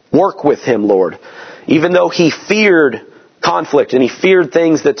to work with him, Lord. Even though he feared conflict and he feared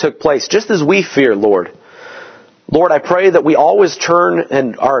things that took place, just as we fear, Lord. Lord, I pray that we always turn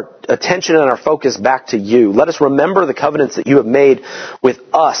and our attention and our focus back to you. Let us remember the covenants that you have made with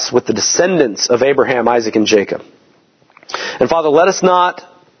us, with the descendants of Abraham, Isaac, and Jacob. And Father, let us not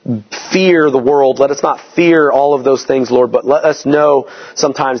fear the world. Let us not fear all of those things, Lord, but let us know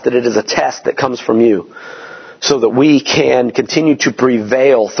sometimes that it is a test that comes from you, so that we can continue to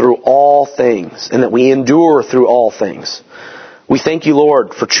prevail through all things, and that we endure through all things. We thank you,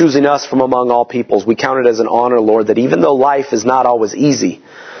 Lord, for choosing us from among all peoples. We count it as an honor, Lord, that even though life is not always easy,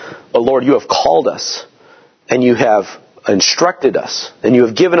 but Lord, you have called us, and you have instructed us, and you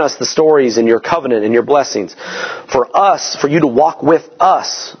have given us the stories and your covenant and your blessings for you to walk with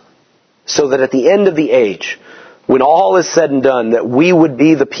us, so that at the end of the age, when all is said and done, that we would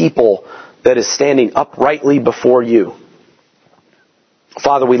be the people that is standing uprightly before you.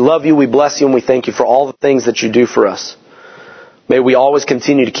 Father, we love you, we bless you, and we thank you for all the things that you do for us. May we always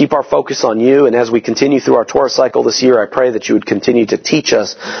continue to keep our focus on you, and as we continue through our Torah cycle this year, I pray that you would continue to teach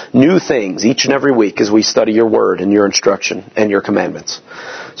us new things each and every week as we study your word and your instruction and your commandments.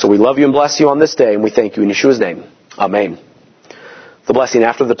 So we love you and bless you on this day, and we thank you in Yeshua's name. Amen. The blessing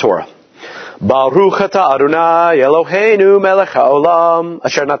after the Torah. Baruch atah Adonai Eloheinu melech haolam,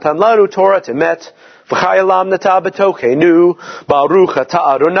 asher natan lanu Torah temet, v'chayalam nata betochenu, Baruch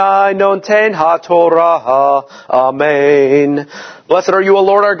atah Adonai nonten ha-Torah. Amen. Blessed are you, O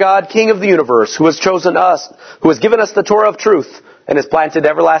Lord our God, King of the universe, who has chosen us, who has given us the Torah of truth, and has planted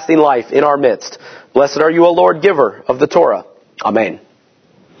everlasting life in our midst. Blessed are you, O Lord, giver of the Torah. Amen.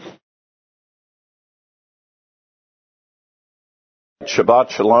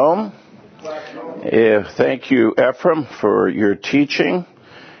 Shabbat Shalom. Thank you, Ephraim, for your teaching.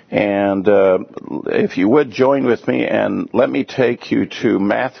 And if you would join with me and let me take you to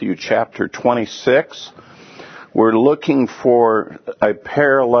Matthew chapter 26. We're looking for a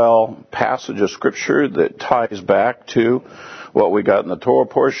parallel passage of Scripture that ties back to what we got in the Torah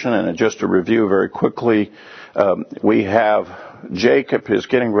portion. And just to review very quickly, we have Jacob is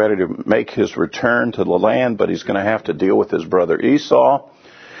getting ready to make his return to the land, but he's going to have to deal with his brother Esau.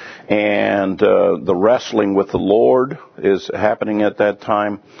 And the wrestling with the Lord is happening at that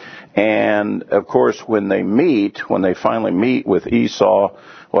time. And, of course, when they finally meet with Esau,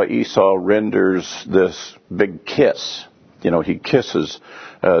 Esau renders this big kiss. He kisses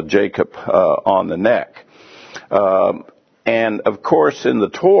Jacob on the neck. And, of course, in the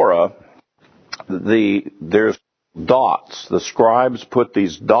Torah, there's dots. The scribes put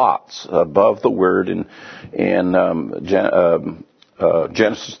these dots above the word in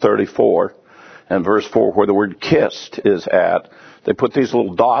Genesis 34 and verse 4, where the word kissed is at. They put these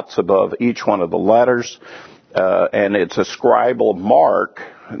little dots above each one of the letters, and it's a scribal mark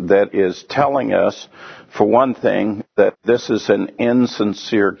that is telling us, for one thing, that this is an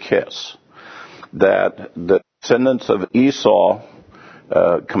insincere kiss. That the descendants of Esau,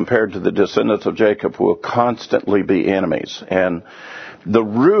 compared to the descendants of Jacob, will constantly be enemies. And the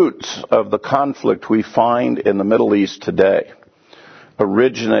roots of the conflict we find in the Middle East today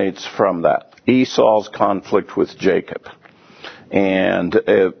originates from that. Esau's conflict with Jacob. And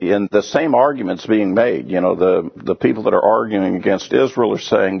in the same arguments being made, the people that are arguing against Israel are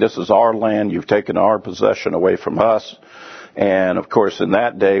saying, this is our land, you've taken our possession away from us. And, of course, in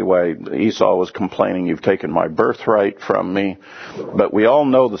that day, Esau was complaining, you've taken my birthright from me. But we all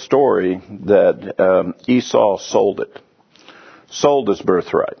know the story that Esau sold his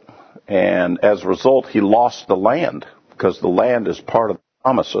birthright. And as a result, he lost the land, because the land is part of the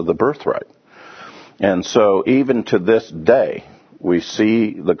promise of the birthright. And so even to this day, we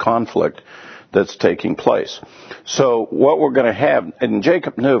see the conflict that's taking place. So what we're going to have, and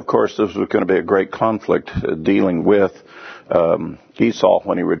Jacob knew, of course, this was going to be a great conflict dealing with Esau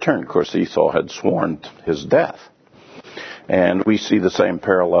when he returned. Of course, Esau had sworn his death. And we see the same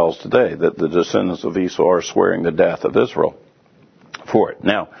parallels today, that the descendants of Esau are swearing the death of Israel for it.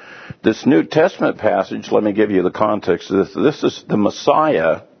 Now, this New Testament passage, let me give you the context of this. This is the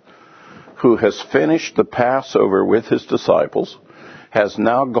Messiah who has finished the Passover with his disciples, has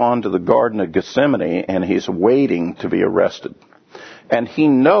now gone to the Garden of Gethsemane, and he's waiting to be arrested. And he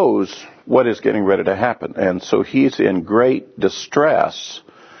knows what is getting ready to happen. And so he's in great distress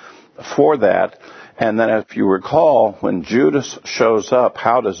for that. And then if you recall, when Judas shows up,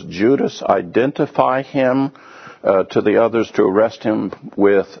 how does Judas identify him to the others to arrest him?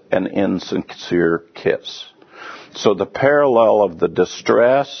 With an insincere kiss. So the parallel of the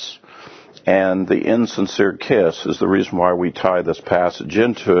distress and the insincere kiss is the reason why we tie this passage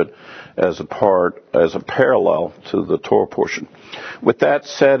into it as a parallel to the Torah portion. With that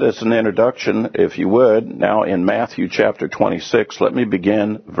said as an introduction, if you would, now in Matthew chapter 26, let me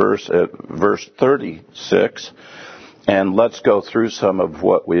begin at verse 36, and let's go through some of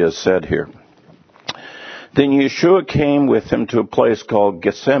what we have said here. Then Yeshua came with him to a place called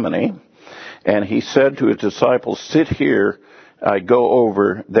Gethsemane, and he said to his disciples, sit here, I go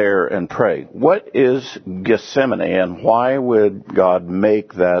over there and pray. What is Gethsemane, and why would God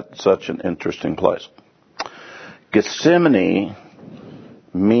make that such an interesting place? Gethsemane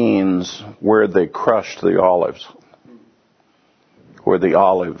means where they crushed the olives, where the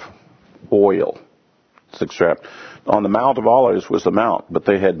olive oil is extracted. On the Mount of Olives was the mount, but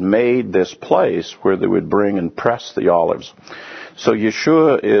they had made this place where they would bring and press the olives. So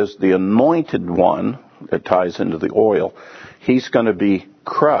Yeshua is the anointed one that ties into the oil. He's going to be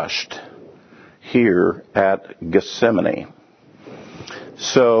crushed here at Gethsemane.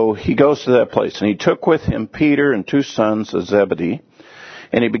 So he goes to that place, and he took with him Peter and 2 sons of Zebedee,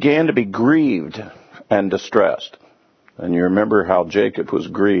 and he began to be grieved and distressed. And you remember how Jacob was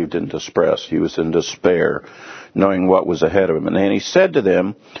grieved and distressed. He was in despair, knowing what was ahead of him. And then he said to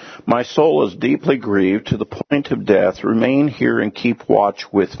them, my soul is deeply grieved to the point of death. Remain here and keep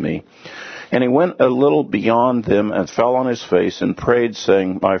watch with me. And he went a little beyond them and fell on his face and prayed,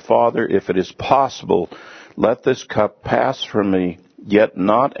 saying, my Father, if it is possible, let this cup pass from me, yet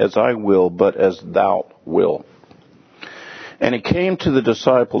not as I will, but as thou wilt. And he came to the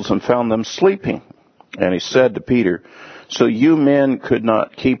disciples and found them sleeping. And he said to Peter, so you men could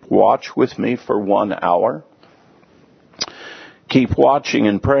not keep watch with me for 1 hour? Keep watching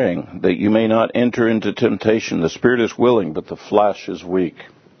and praying, that you may not enter into temptation. The spirit is willing, but the flesh is weak.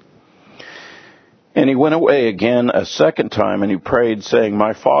 And he went away again a second time, and he prayed, saying,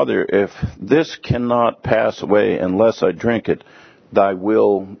 My Father, if this cannot pass away unless I drink it, thy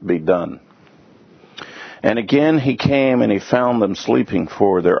will be done. And again he came, and he found them sleeping,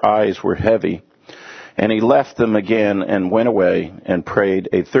 for their eyes were heavy. And he left them again, and went away, and prayed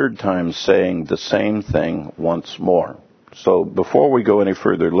a third time, saying the same thing once more. So before we go any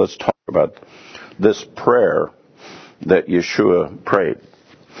further, let's talk about this prayer that Yeshua prayed.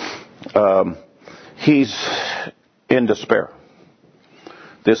 He's in despair.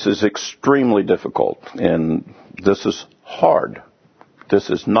 This is extremely difficult, and this is hard. This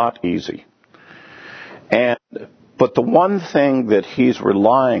is not easy. But the one thing that he's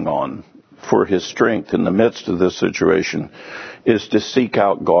relying on for his strength in the midst of this situation is to seek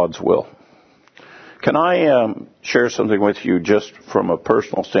out God's will. Can I share something with you just from a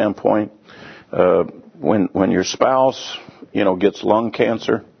personal standpoint? When your spouse, gets lung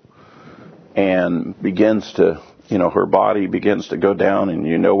cancer and begins to, her body begins to go down, and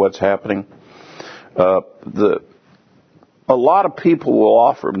you know what's happening, a lot of people will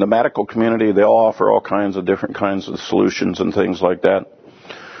offer, the medical community, they'll offer all kinds of different kinds of solutions and things like that.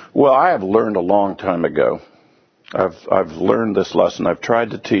 Well, I have learned a long time ago. I've learned this lesson. I've tried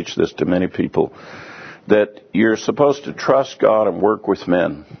to teach this to many people, that you're supposed to trust God and work with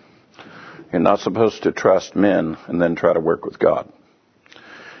men. You're not supposed to trust men and then try to work with God.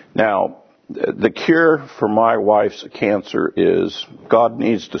 Now, the cure for my wife's cancer is God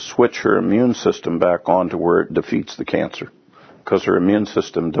needs to switch her immune system back on to where it defeats the cancer, because her immune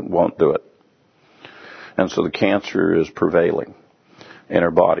system won't do it. And so the cancer is prevailing in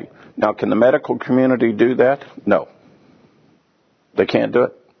her body. Now, can the medical community do that? No. They can't do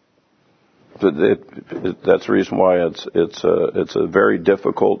it. That's the reason why it's a very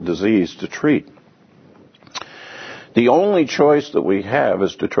difficult disease to treat. The only choice that we have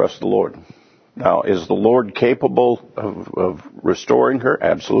is to trust the Lord. Now, is the Lord capable of restoring her?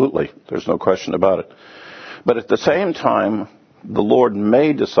 Absolutely. There's no question about it. But at the same time, the Lord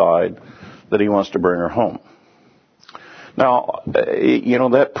may decide that he wants to bring her home. Now,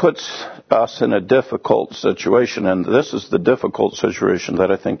 that puts us in a difficult situation, and this is the difficult situation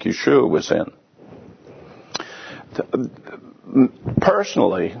that I think Yeshua was in.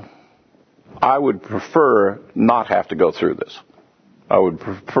 Personally, I would prefer not have to go through this. I would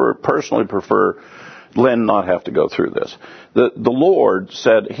personally prefer Lynn not have to go through this. The Lord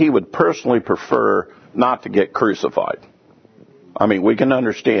said he would personally prefer not to get crucified. I mean, we can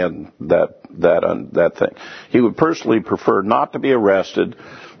understand that thing. He would personally prefer not to be arrested,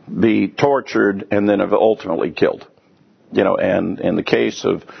 be tortured, and then ultimately killed. And in the case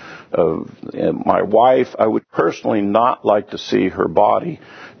of my wife, I would personally not like to see her body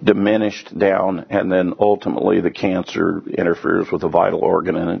diminished down, and then ultimately the cancer interferes with a vital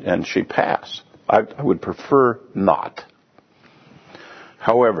organ and she pass. I would prefer not.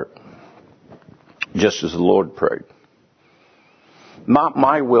 However, just as the Lord prayed, not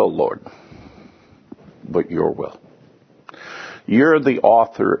my will, Lord, but your will. You're the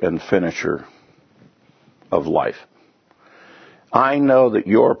author and finisher of life. I know that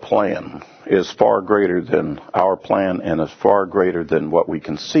your plan is far greater than our plan and is far greater than what we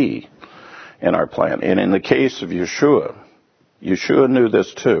can see in our plan. And in the case of Yeshua knew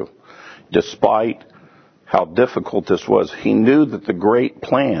this too. Despite how difficult this was, he knew that the great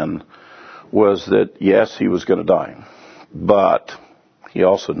plan was that, yes, he was going to die, but he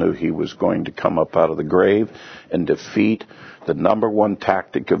also knew he was going to come up out of the grave and defeat the number one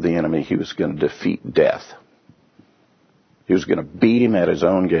tactic of the enemy. He was going to defeat death. He was going to beat him at his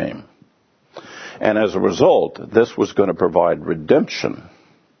own game. And as a result, this was going to provide redemption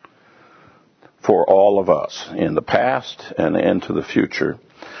for all of us in the past and into the future,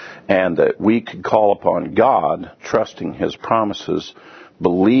 and that we could call upon God, trusting his promises,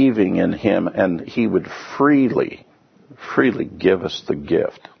 believing in him, and he would freely give us the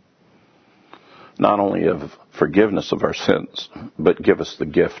gift, not only of forgiveness of our sins, but give us the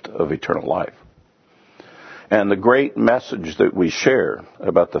gift of eternal life. And the great message that we share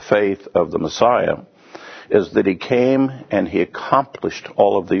about the faith of the Messiah is that he came and he accomplished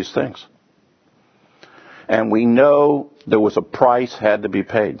all of these things. And we know there was a price had to be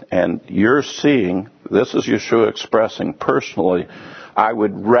paid. And you're seeing, this is Yeshua expressing personally, I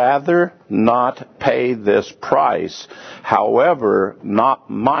would rather not pay this price. However, not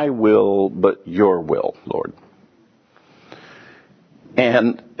my will, but your will, Lord.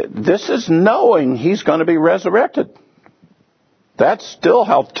 And this is knowing he's going to be resurrected. That's still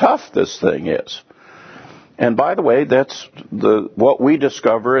how tough this thing is. And by the way, that's what we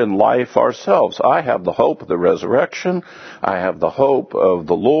discover in life ourselves. I have the hope of the resurrection. I have the hope of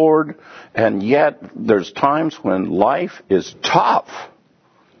the Lord. And yet there's times when life is tough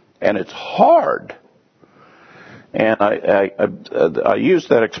and it's hard. And I use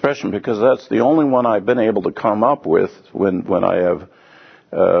that expression because that's the only one I've been able to come up with when I have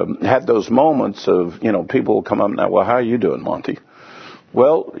had those moments of, people will come up now, well, how are you doing, Monty?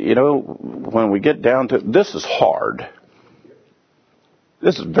 Well, when we get down to this is hard.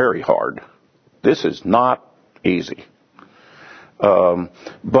 This is very hard. This is not easy.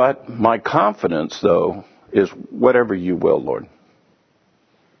 But my confidence, though, is whatever you will, Lord.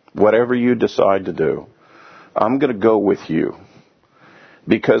 Whatever you decide to do, I'm going to go with you.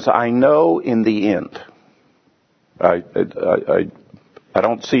 Because I know in the end, I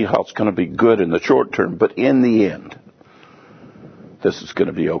don't see how it's going to be good in the short term, but in the end, this is going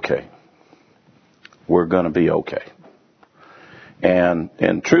to be okay. We're going to be okay. And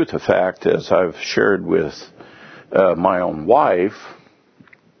in truth of fact, as I've shared with my own wife,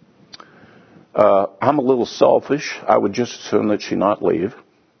 I'm a little selfish. I would just assume that she not leave.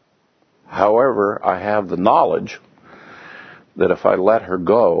 However, I have the knowledge that if I let her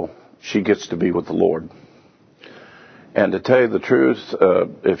go, she gets to be with the Lord. And to tell you the truth,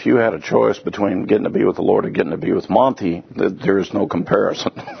 if you had a choice between getting to be with the Lord and getting to be with Monty, there is no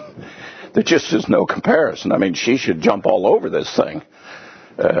comparison. There just is no comparison. I mean, she should jump all over this thing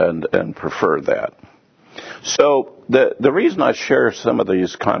and prefer that. So the reason I share some of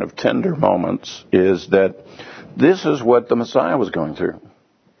these kind of tender moments is that this is what the Messiah was going through.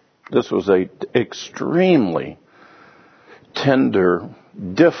 This was a extremely tender,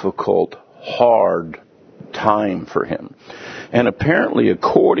 difficult, hard time for him. And apparently,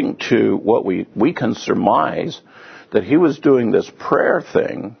 according to what we can surmise, that he was doing this prayer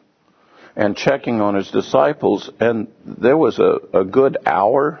thing and checking on his disciples, and there was a good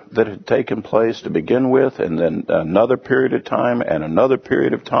hour that had taken place to begin with, and then another period of time, and another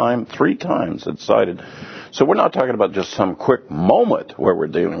period of time, 3 times it's cited. So we're not talking about just some quick moment where we're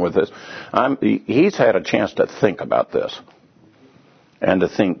dealing with this. He's had a chance to think about this and to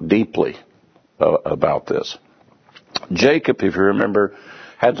think deeply about this. Jacob, if you remember,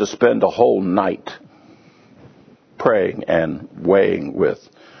 had to spend a whole night praying and weighing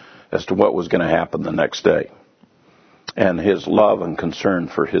as to what was going to happen the next day, and his love and concern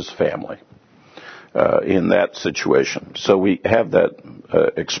for his family in that situation. So we have that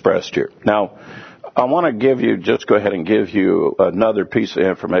expressed here. Now, I want to go ahead and give you another piece of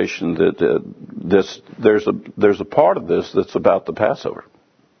information that there's a part of this that's about the Passover.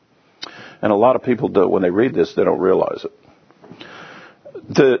 And a lot of people when they read this, they don't realize it.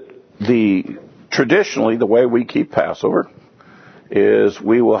 Traditionally, the way we keep Passover is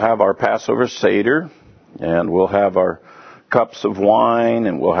we will have our Passover Seder, and we'll have our cups of wine,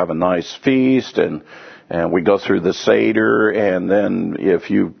 and we'll have a nice feast, and we go through the Seder, and then if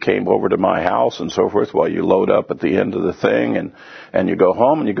you came over to my house and so forth, well, you load up at the end of the thing, and you go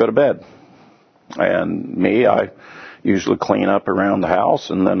home and you go to bed. And me, I usually clean up around the house,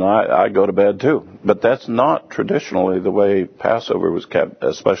 and then I go to bed too. But that's not traditionally the way Passover was kept,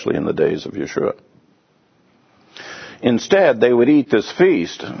 especially in the days of Yeshua. Instead, they would eat this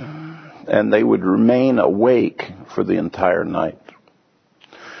feast, and they would remain awake for the entire night.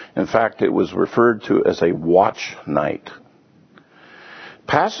 In fact, it was referred to as a watch night.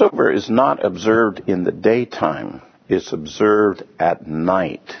 Passover is not observed in the daytime. It's observed at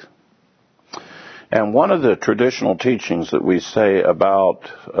night. And one of the traditional teachings that we say about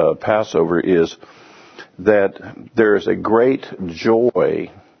Passover is that there is a great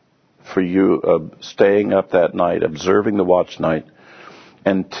joy for you staying up that night, observing the watch night,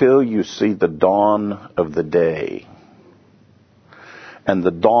 until you see the dawn of the day. And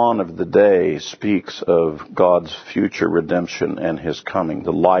the dawn of the day speaks of God's future redemption and His coming.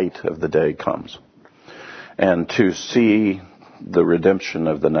 The light of the day comes. And to see the redemption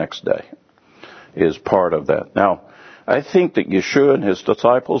of the next day is part of that. Now, I think that Yeshua and His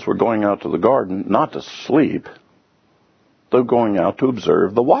disciples were going out to the garden not to sleep. They're going out to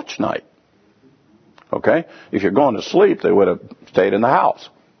observe the watch night. Okay? If you're going to sleep, they would have stayed in the house.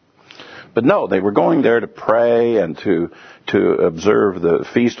 But no, they were going there to pray and to observe the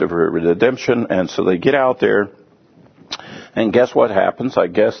Feast of Redemption. And so they get out there, and guess what happens? I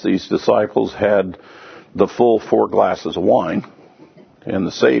guess these disciples had the full 4 glasses of wine in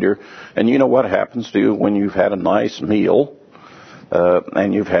the Seder. And you know what happens to you when you've had a nice meal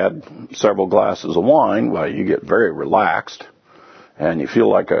and you've had several glasses of wine? Well, you get very relaxed and you feel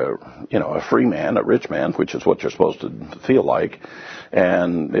like a free man, a rich man, which is what you're supposed to feel like,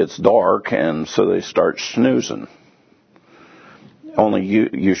 and it's dark, and so they start snoozing. Only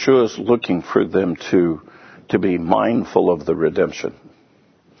Yeshua's looking for them to be mindful of the redemption.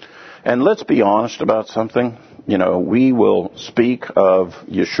 And let's be honest about something. We will speak of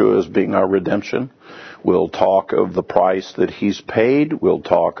Yeshua as being our redemption. We'll talk of the price that he's paid. We'll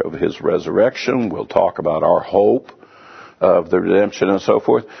talk of his resurrection. We'll talk about our hope of the redemption and so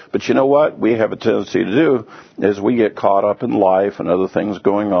forth. But you know what we have a tendency to do is we get caught up in life and other things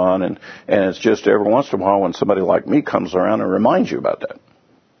going on, and it's just every once in a while when somebody like me comes around and reminds you about that.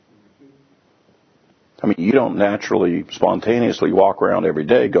 I mean, you don't naturally, spontaneously walk around every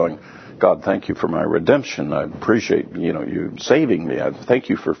day going, God, thank you for my redemption. I appreciate, you saving me. I thank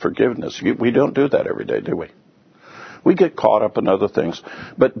you for forgiveness. We don't do that every day, do we? We get caught up in other things.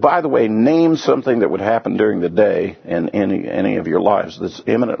 But by the way, name something that would happen during the day in any of your lives that's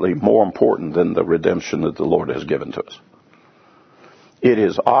eminently more important than the redemption that the Lord has given to us. It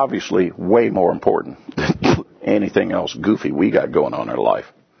is obviously way more important than anything else goofy we got going on in our life.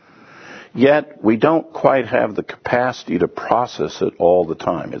 Yet, we don't quite have the capacity to process it all the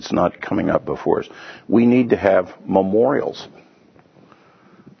time. It's not coming up before us. We need to have memorials,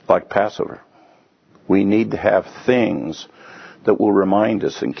 like Passover. We need to have things that will remind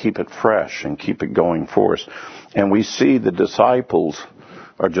us and keep it fresh and keep it going for us. And we see the disciples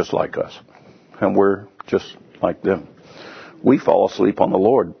are just like us. And we're just like them. We fall asleep on the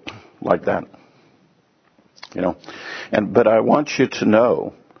Lord like that. But I want you to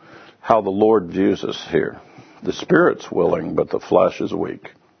know how the Lord views us here. The spirit's willing, but the flesh is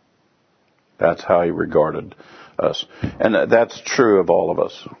weak. That's how he regarded us. And that's true of all of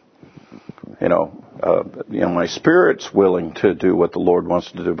us. My spirit's willing to do what the Lord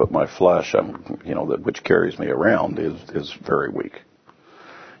wants to do, but my flesh, which carries me around, is very weak.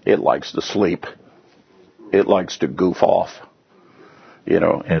 It likes to sleep. It likes to goof off,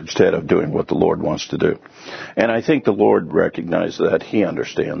 instead of doing what the Lord wants to do. And I think the Lord recognizes that. He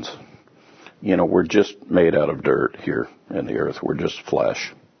understands. We're just made out of dirt here in the earth. We're just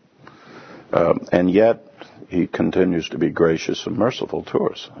flesh. And yet, he continues to be gracious and merciful to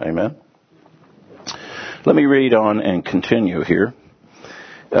us. Amen? Let me read on and continue here.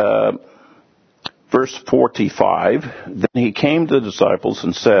 Verse 45, Then he came to the disciples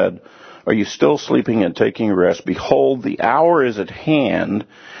and said, Are you still sleeping and taking rest? Behold, the hour is at hand,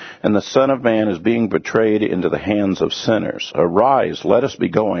 and the Son of Man is being betrayed into the hands of sinners. Arise, let us be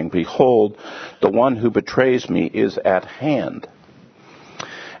going. Behold, the one who betrays me is at hand.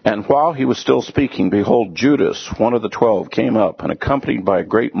 And while he was still speaking, behold, Judas, one of the 12, came up, and accompanied by a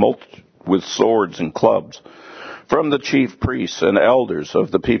great multitude with swords and clubs, from the chief priests and elders of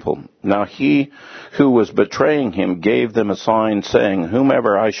the people. Now he who was betraying him gave them a sign, saying,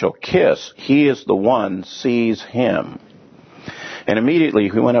 Whomever I shall kiss, he is the one, seize him. And immediately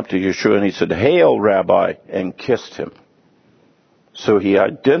he went up to Yeshua and he said, Hail, Rabbi, and kissed him. So he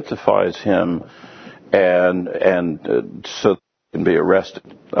identifies him and so he can be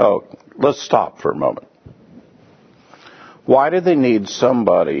arrested. Oh, let's stop for a moment. Why do they need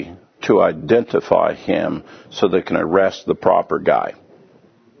somebody to identify him so they can arrest the proper guy?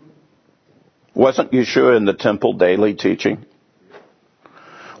 Wasn't Yeshua in the temple daily teaching?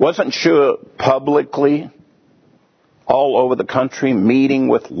 Wasn't Yeshua publicly all over the country meeting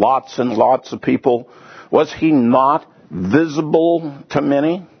with lots and lots of people? Was he not visible to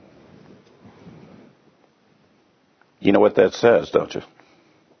many? You know what that says, don't you?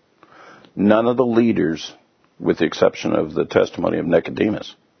 None of the leaders, with the exception of the testimony of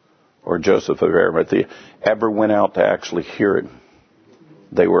Nicodemus or Joseph of Arimathea, ever went out to actually hear him.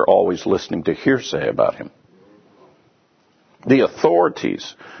 They were always listening to hearsay about him. The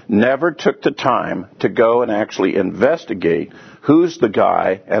authorities never took the time to go and actually investigate who's the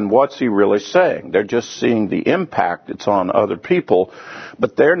guy and what's he really saying. They're just seeing the impact it's on other people,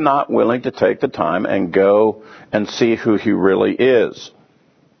 but they're not willing to take the time and go and see who he really is.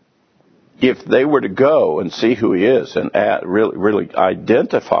 If they were to go and see who he is and really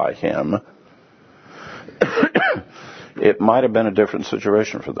identify him, it might have been a different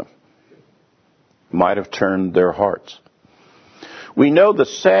situation for them. Might have turned their hearts. We know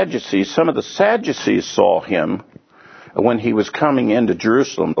some of the Sadducees saw him when he was coming into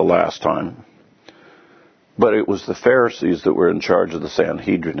Jerusalem the last time. But it was the Pharisees that were in charge of the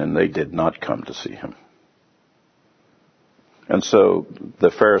Sanhedrin, and they did not come to see him. And so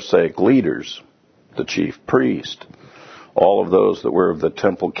the Pharisaic leaders, the chief priest, all of those that were of the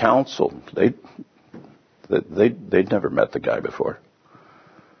temple council, they'd never met the guy before.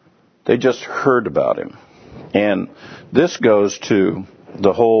 They just heard about him. And this goes to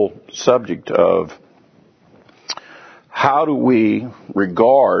the whole subject of how do we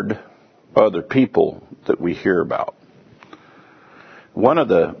regard other people that we hear about. One of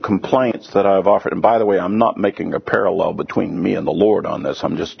the complaints that I've offered, and by the way, I'm not making a parallel between me and the Lord on this.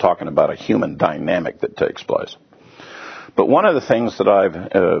 I'm just talking about a human dynamic that takes place. But one of the things that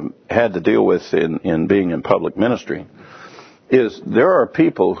I've had to deal with in being in public ministry is there are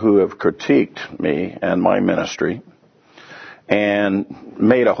people who have critiqued me and my ministry and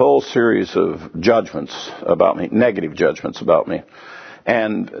made a whole series of judgments about me, negative judgments about me.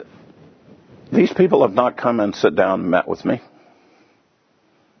 And these people have not come and sat down and met with me.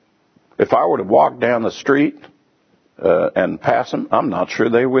 If I were to walk down the street and pass them, I'm not sure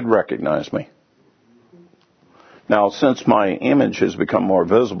they would recognize me. Now, since my image has become more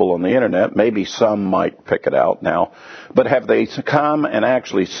visible on the internet, maybe some might pick it out now. But have they come and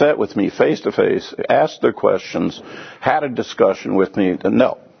actually sat with me face to face, asked their questions, had a discussion with me?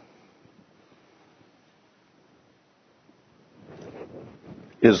 No.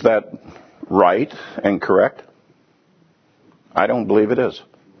 Is that right and correct? I don't believe it is.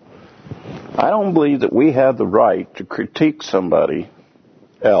 I don't believe that we have the right to critique somebody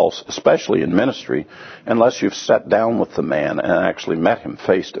else, especially in ministry, unless you've sat down with the man and actually met him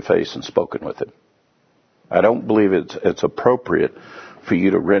face to face and spoken with him. I don't believe it's appropriate for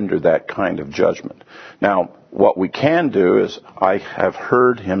you to render that kind of judgment. Now, what we can do is, I have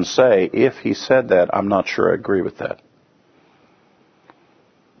heard him say, if he said that, I'm not sure I agree with that.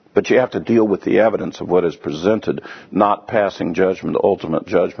 But you have to deal with the evidence of what is presented, not passing judgment, ultimate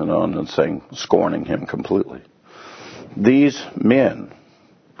judgment on and saying, scorning him completely. These men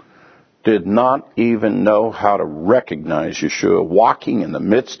did not even know how to recognize Yeshua walking in the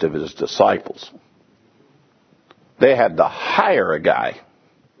midst of his disciples. They had to hire a guy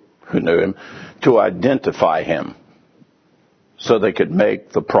who knew him to identify him so they could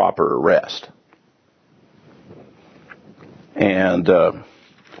make the proper arrest. And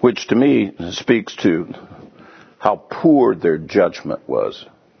which to me speaks to how poor their judgment was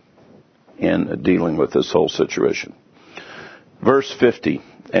in dealing with this whole situation. Verse 50,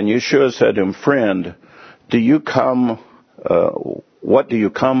 and Yeshua said to him, friend, do you come, what do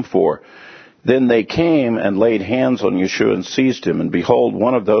you come for? Then they came and laid hands on Yeshua and seized him. And behold,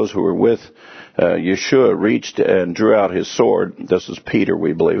 one of those who were with Yeshua reached and drew out his sword. This is Peter,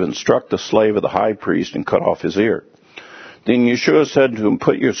 we believe, and struck the slave of the high priest and cut off his ear. Then Yeshua said to him,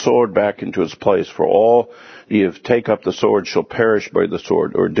 put your sword back into its place, for all ye have take up the sword shall perish by the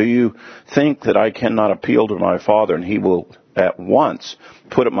sword. Or do you think that I cannot appeal to my Father, and he will at once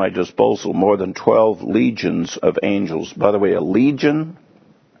put at my disposal more than 12 legions of angels? By the way, a legion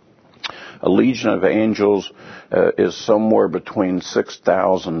of angels is somewhere between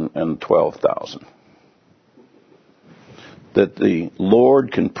 6,000 and 12,000. That the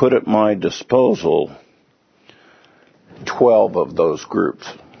Lord can put at my disposal 12 of those groups.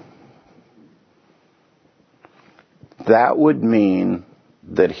 That would mean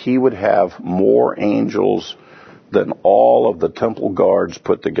that he would have more angels than all of the temple guards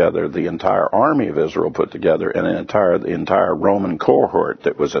put together, the entire army of Israel put together, and the entire Roman cohort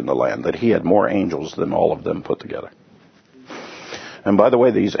that was in the land, that he had more angels than all of them put together. And by the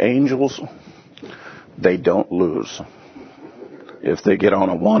way, these angels, they don't lose. If they get on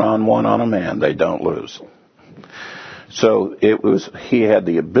a one-on-one on a man, they don't lose. So he had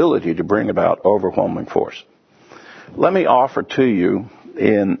the ability to bring about overwhelming force. Let me offer to you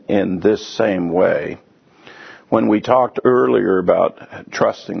in this same way, when we talked earlier about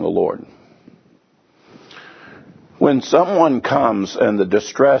trusting the Lord. When someone comes and the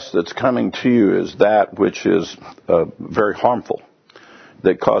distress that's coming to you is that which is very harmful,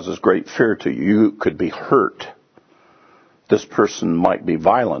 that causes great fear to you, you could be hurt. This person might be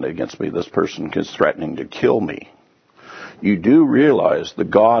violent against me. This person is threatening to kill me. You do realize the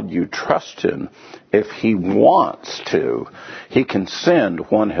God you trust in, if he wants to, he can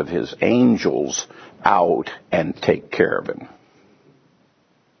send one of his angels out and take care of him.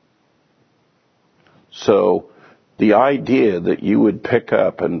 So the idea that you would pick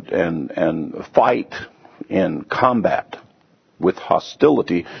up and fight in combat with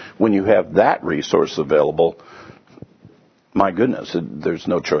hostility when you have that resource available, my goodness, there's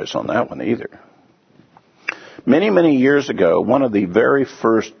no choice on that one either. Many, many years ago, one of the very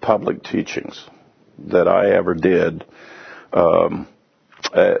first public teachings that I ever did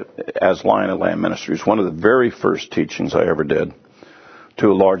as Lion and Lamb Ministries, one of the very first teachings I ever did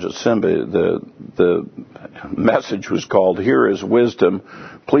to a large assembly, the message was called, Here is Wisdom.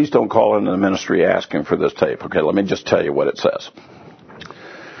 Please don't call into the ministry asking for this tape. Okay, let me just tell you what it says.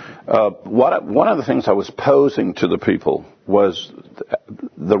 One of the things I was posing to the people was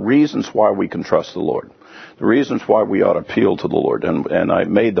the reasons why we can trust the Lord, the reasons why we ought to appeal to the Lord, and I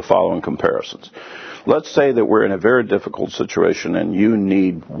made the following comparisons. Let's say that we're in a very difficult situation and you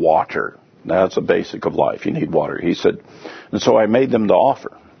need water. That's a basic of life. You need water. He said, and so I made them the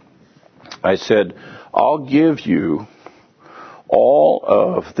offer. I said, I'll give you all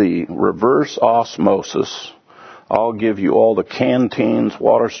of the reverse osmosis. I'll give you all the canteens,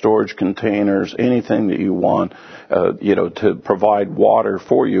 water storage containers, anything that you want, to provide water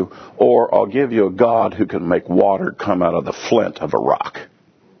for you. Or I'll give you a God who can make water come out of the flint of a rock.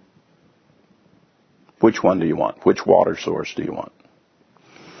 Which one do you want? Which water source do you want?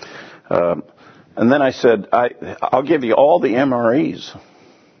 And then I said, I'll give you all the MREs,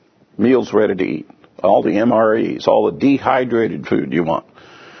 meals ready to eat, all the MREs, all the dehydrated food you want,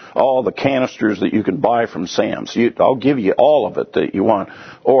 all the canisters that you can buy from Sam's. I'll give you all of it that you want,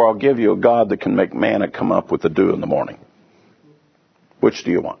 or I'll give you a God that can make manna come up with the dew in the morning. Which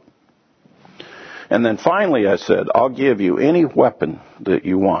do you want? And then finally I said, I'll give you any weapon that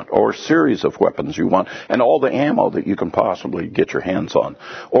you want, or series of weapons you want, and all the ammo that you can possibly get your hands on.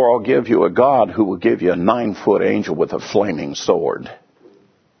 Or I'll give you a God who will give you a 9-foot angel with a flaming sword.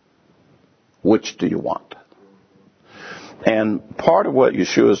 Which do you want? And part of what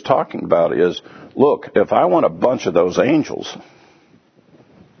Yeshua is talking about is, look, if I want a bunch of those angels,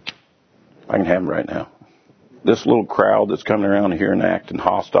 I can have them right now. This little crowd that's coming around here and acting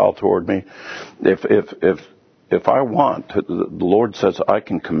hostile toward me, if I want, the Lord says I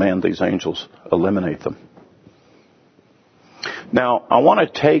can command these angels, eliminate them. Now, I want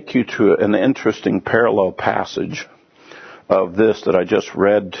to take you to an interesting parallel passage of this that I just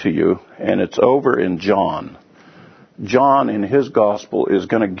read to you, and it's over in John. John, in his gospel, is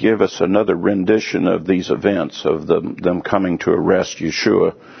going to give us another rendition of these events, of them coming to arrest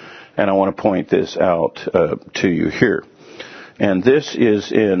Yeshua. And I want to point this out to you here. And this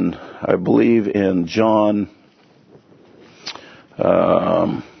is in, I believe, in John,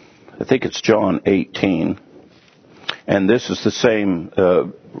 I think it's John 18. And this is the same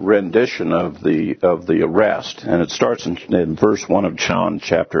rendition of the arrest. And it starts in verse 1 of John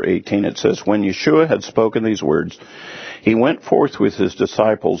chapter 18. It says, when Yeshua had spoken these words, he went forth with his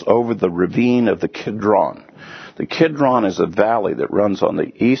disciples over the ravine of the Kidron. The Kidron is a valley that runs on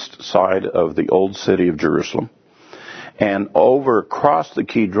the east side of the old city of Jerusalem. And across the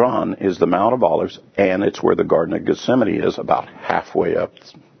Kidron is the Mount of Olives, and it's where the Garden of Gethsemane is, about halfway up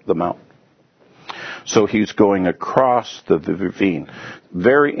the mountain. So he's going across the ravine.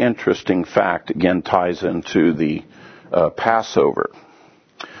 Very interesting fact, again, ties into the Passover.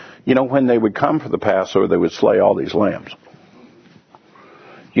 You know, when they would come for the Passover, they would slay all these lambs.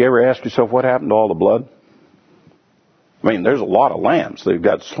 You ever ask yourself what happened to all the blood? I mean, there's a lot of lambs that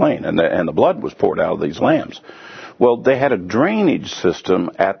got slain, and the blood was poured out of these lambs. Well, they had a drainage system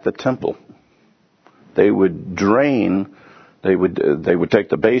at the temple. They would drain, they would take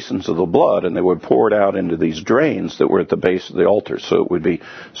the basins of the blood and they would pour it out into these drains that were at the base of the altar. So it would be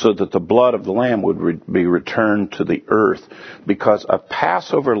so that the blood of the lamb would be returned to the earth, because a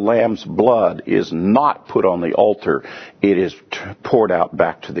Passover lamb's blood is not put on the altar; it is poured out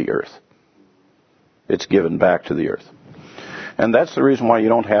back to the earth. It's given back to the earth. And that's the reason why you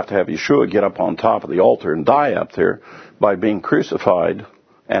don't have to have Yeshua get up on top of the altar and die up there. By being crucified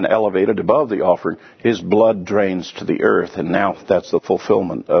and elevated above the offering, his blood drains to the earth, and now that's the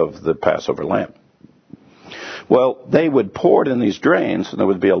fulfillment of the Passover lamb. Well, they would pour it in these drains, and there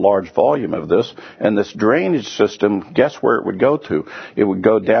would be a large volume of this, and this drainage system, guess where it would go to? It would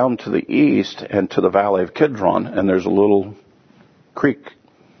go down to the east and to the valley of Kidron, and there's a little creek.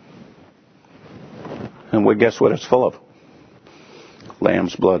 And guess what it's full of?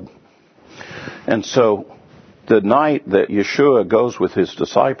 Lamb's blood. And so the night that Yeshua goes with his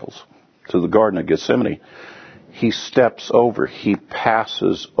disciples to the Garden of Gethsemane, he steps over, he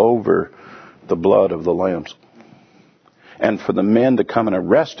passes over the blood of the lambs. And for the men to come and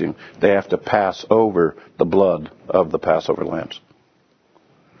arrest him, they have to pass over the blood of the Passover lambs.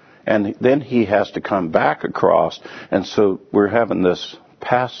 And then he has to come back across, and so we're having this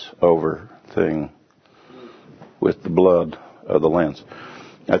Passover thing with the blood of the lambs.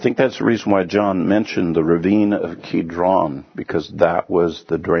 I think that's the reason why John mentioned the ravine of Kidron, because that was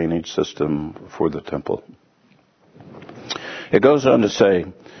the drainage system for the temple. It goes on to say,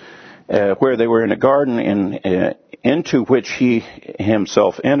 where they were in a garden into which he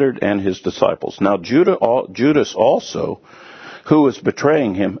himself entered and his disciples. Now Judas also, who was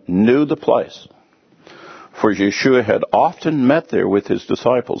betraying him, knew the place. For Yeshua had often met there with his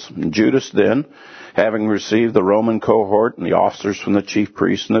disciples. And Judas then, having received the Roman cohort and the officers from the chief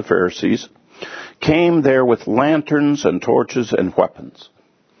priests and the Pharisees, came there with lanterns and torches and weapons.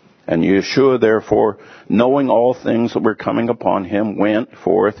 And Yeshua, therefore, knowing all things that were coming upon him, went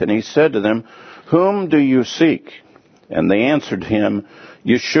forth, and he said to them, Whom do you seek? And they answered him,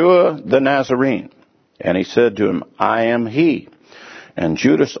 Yeshua the Nazarene. And he said to him, I am he. And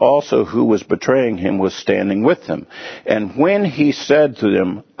Judas also, who was betraying him, was standing with them. And when he said to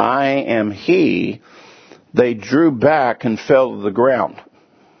them, I am he, they drew back and fell to the ground.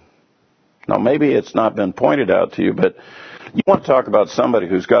 Now, maybe it's not been pointed out to you, but you want to talk about somebody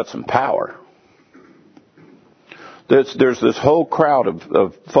who's got some power. There's this whole crowd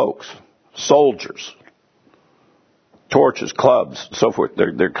of folks, soldiers, torches, clubs, so forth.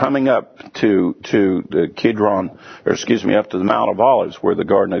 They're coming up to the Kidron, up to the Mount of Olives, where the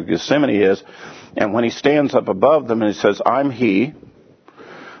Garden of Gethsemane is. And when he stands up above them and he says, I'm he,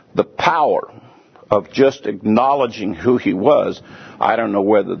 the power of just acknowledging who he was. I don't know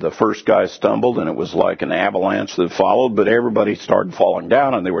whether the first guy stumbled and it was like an avalanche that followed, but everybody started falling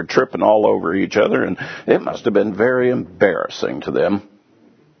down and they were tripping all over each other, and it must have been very embarrassing to them,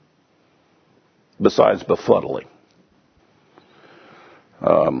 besides befuddling.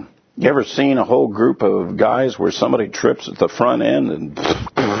 You ever seen a whole group of guys where somebody trips at the front end and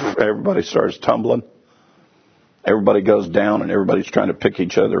everybody starts tumbling? Everybody goes down and everybody's trying to pick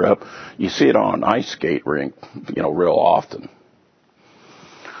each other up. You see it on an ice skate rink, real often.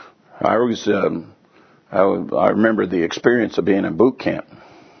 I remember the experience of being in boot camp.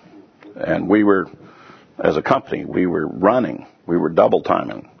 And we were, as a company, we were running. We were double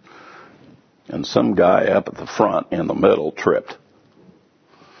timing. And some guy up at the front in the middle tripped.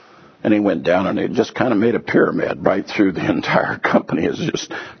 And he went down and it just kind of made a pyramid right through the entire company. It's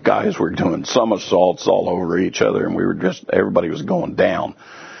just guys were doing somersaults all over each other, and everybody was going down.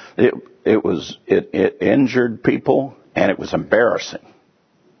 It injured people, and it was embarrassing.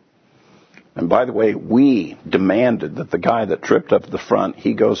 And by the way, we demanded that the guy that tripped up at the front,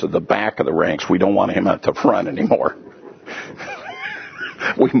 he goes to the back of the ranks. We don't want him at the front anymore.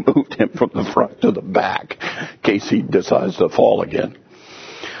 We moved him from the front to the back in case he decides to fall again.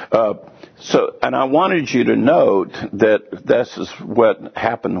 And I wanted you to note that this is what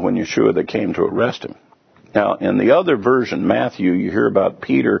happened when Yeshua came to arrest him. Now, in the other version, Matthew, you hear about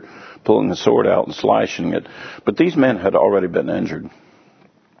Peter pulling the sword out and slashing it. But these men had already been injured.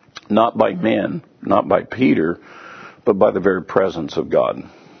 Not by men, not by Peter, but by the very presence of God.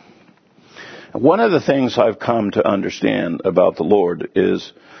 One of the things I've come to understand about the Lord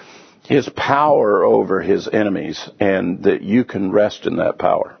is his power over his enemies, and that you can rest in that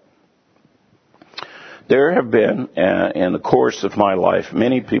power. There have been, in the course of my life,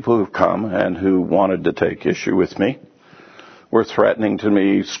 many people who've come and who wanted to take issue with me, were threatening to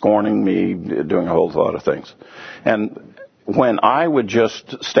me, scorning me, doing a whole lot of things. And when I would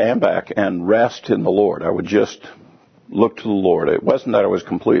just stand back and rest in the Lord, I would just look to the Lord. It wasn't that I was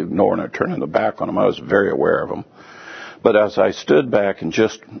completely ignoring or turning the back on them. I was very aware of them. But as I stood back and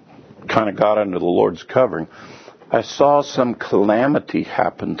just kind of got under the Lord's covering, I saw some calamity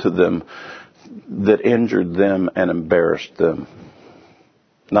happen to them that injured them and embarrassed them.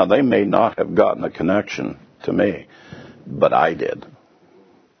 Now, they may not have gotten a connection to me, but I did.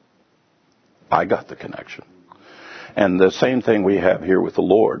 I got the connection. And the same thing we have here with the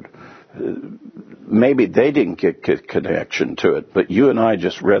Lord. Maybe they didn't get connection to it, but you and I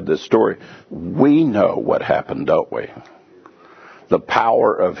just read this story. We know what happened, don't we? The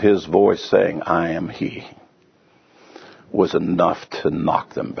power of his voice saying, I am he, was enough to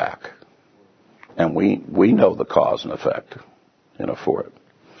knock them back. And we know the cause and effect, for it.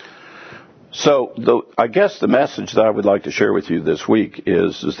 So I guess the message that I would like to share with you this week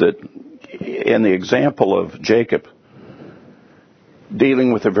is that in the example of Jacob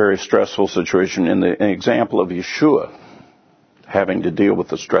dealing with a very stressful situation, in the example of Yeshua having to deal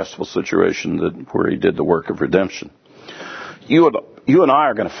with a stressful situation where he did the work of redemption, you and I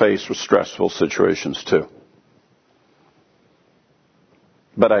are going to face with stressful situations too.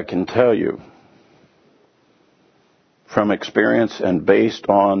 But I can tell you, from experience and based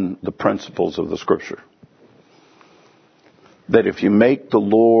on the principles of the Scripture, that if you make the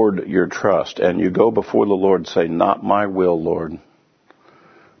Lord your trust and you go before the Lord and say, not my will, Lord,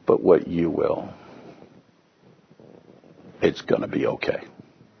 but what you will, it's going to be okay.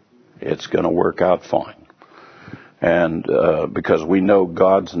 It's going to work out fine. And because we know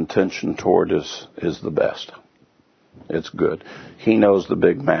God's intention toward us is the best. It's good. He knows the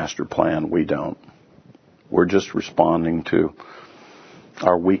big master plan. We don't. We're just responding to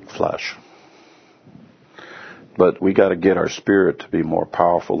our weak flesh. But we got to get our spirit to be more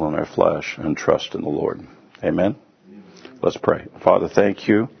powerful than our flesh and trust in the Lord. Amen? Let's pray. Father, thank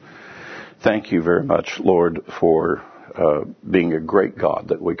you. Thank you very much, Lord, for being a great God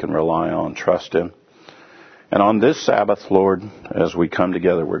that we can rely on, trust in. And on this Sabbath, Lord, as we come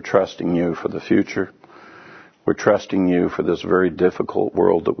together, we're trusting you for the future. We're trusting you for this very difficult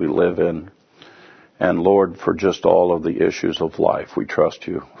world that we live in. And Lord, for just all of the issues of life, we trust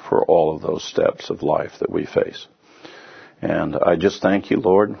you for all of those steps of life that we face. And I just thank you,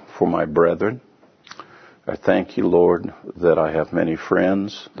 Lord, for my brethren. I thank you, Lord, that I have many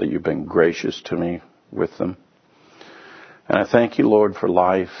friends, that you've been gracious to me with them. And I thank you, Lord, for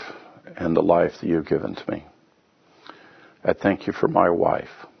life and the life that you've given to me. I thank you for my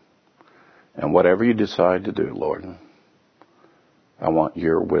wife. And whatever you decide to do, Lord, I want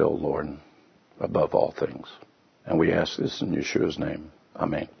your will, Lord, above all things. And we ask this in Yeshua's name.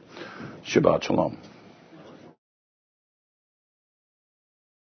 Amen. Shabbat Shalom.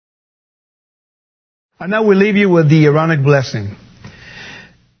 And now we leave you with the Aaronic blessing.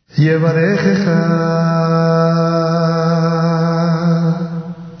 Yevarechecha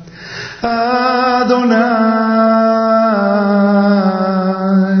Adonai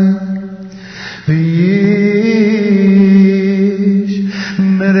v'yishmerecha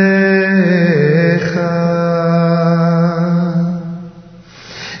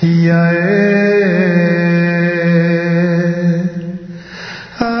Yael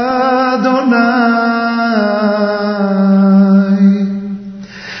Adonai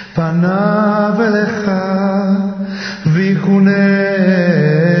panav elecha v'ychuneka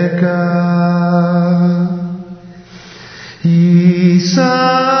Yisa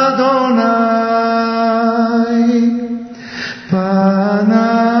Adonai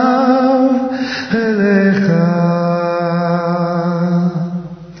panav elecha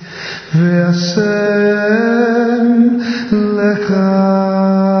v'yasem lecha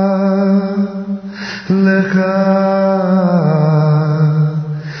lecha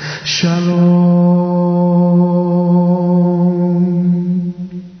shalom.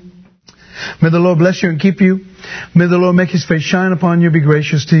 May the Lord bless you and keep you. May the Lord make his face shine upon you, be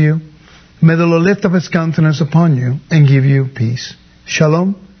gracious to you. May the Lord lift up his countenance upon you and give you peace.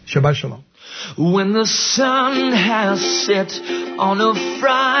 Shalom. Shabbat shalom. When the sun has set on a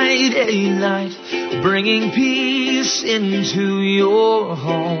Friday night, bringing peace into your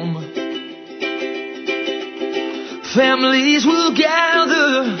home, families will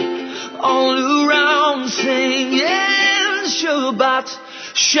gather all around singing Shabbat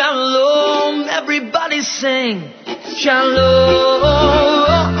Shalom. Everybody sing Shalom.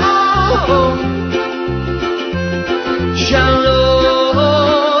 Shalom.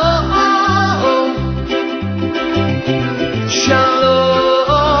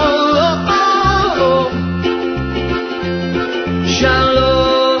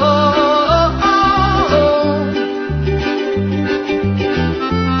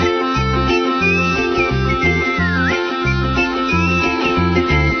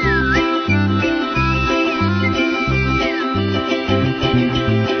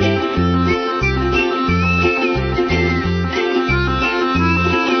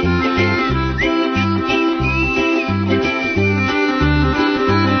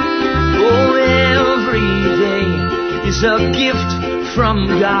 A gift from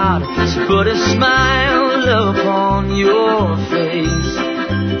God, so put a smile upon your face.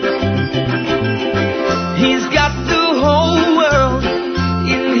 He's got the whole world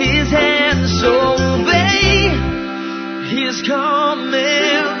in his hands, so obey his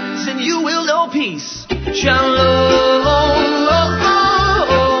commands and you will know peace. Shalom.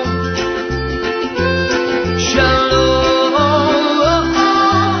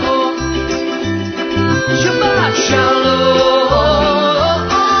 Shabbat Shalom.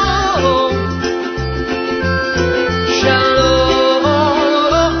 Shalom.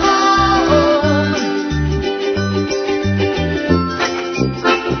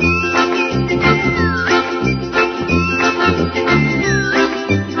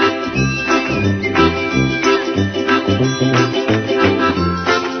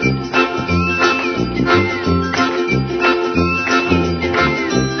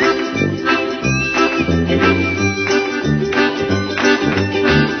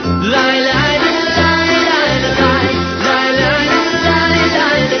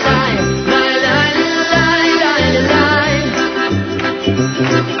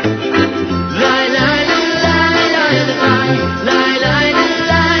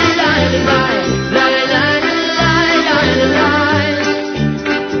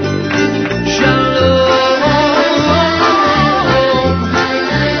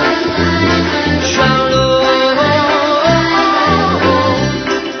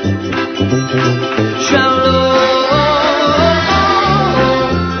 Shabbat.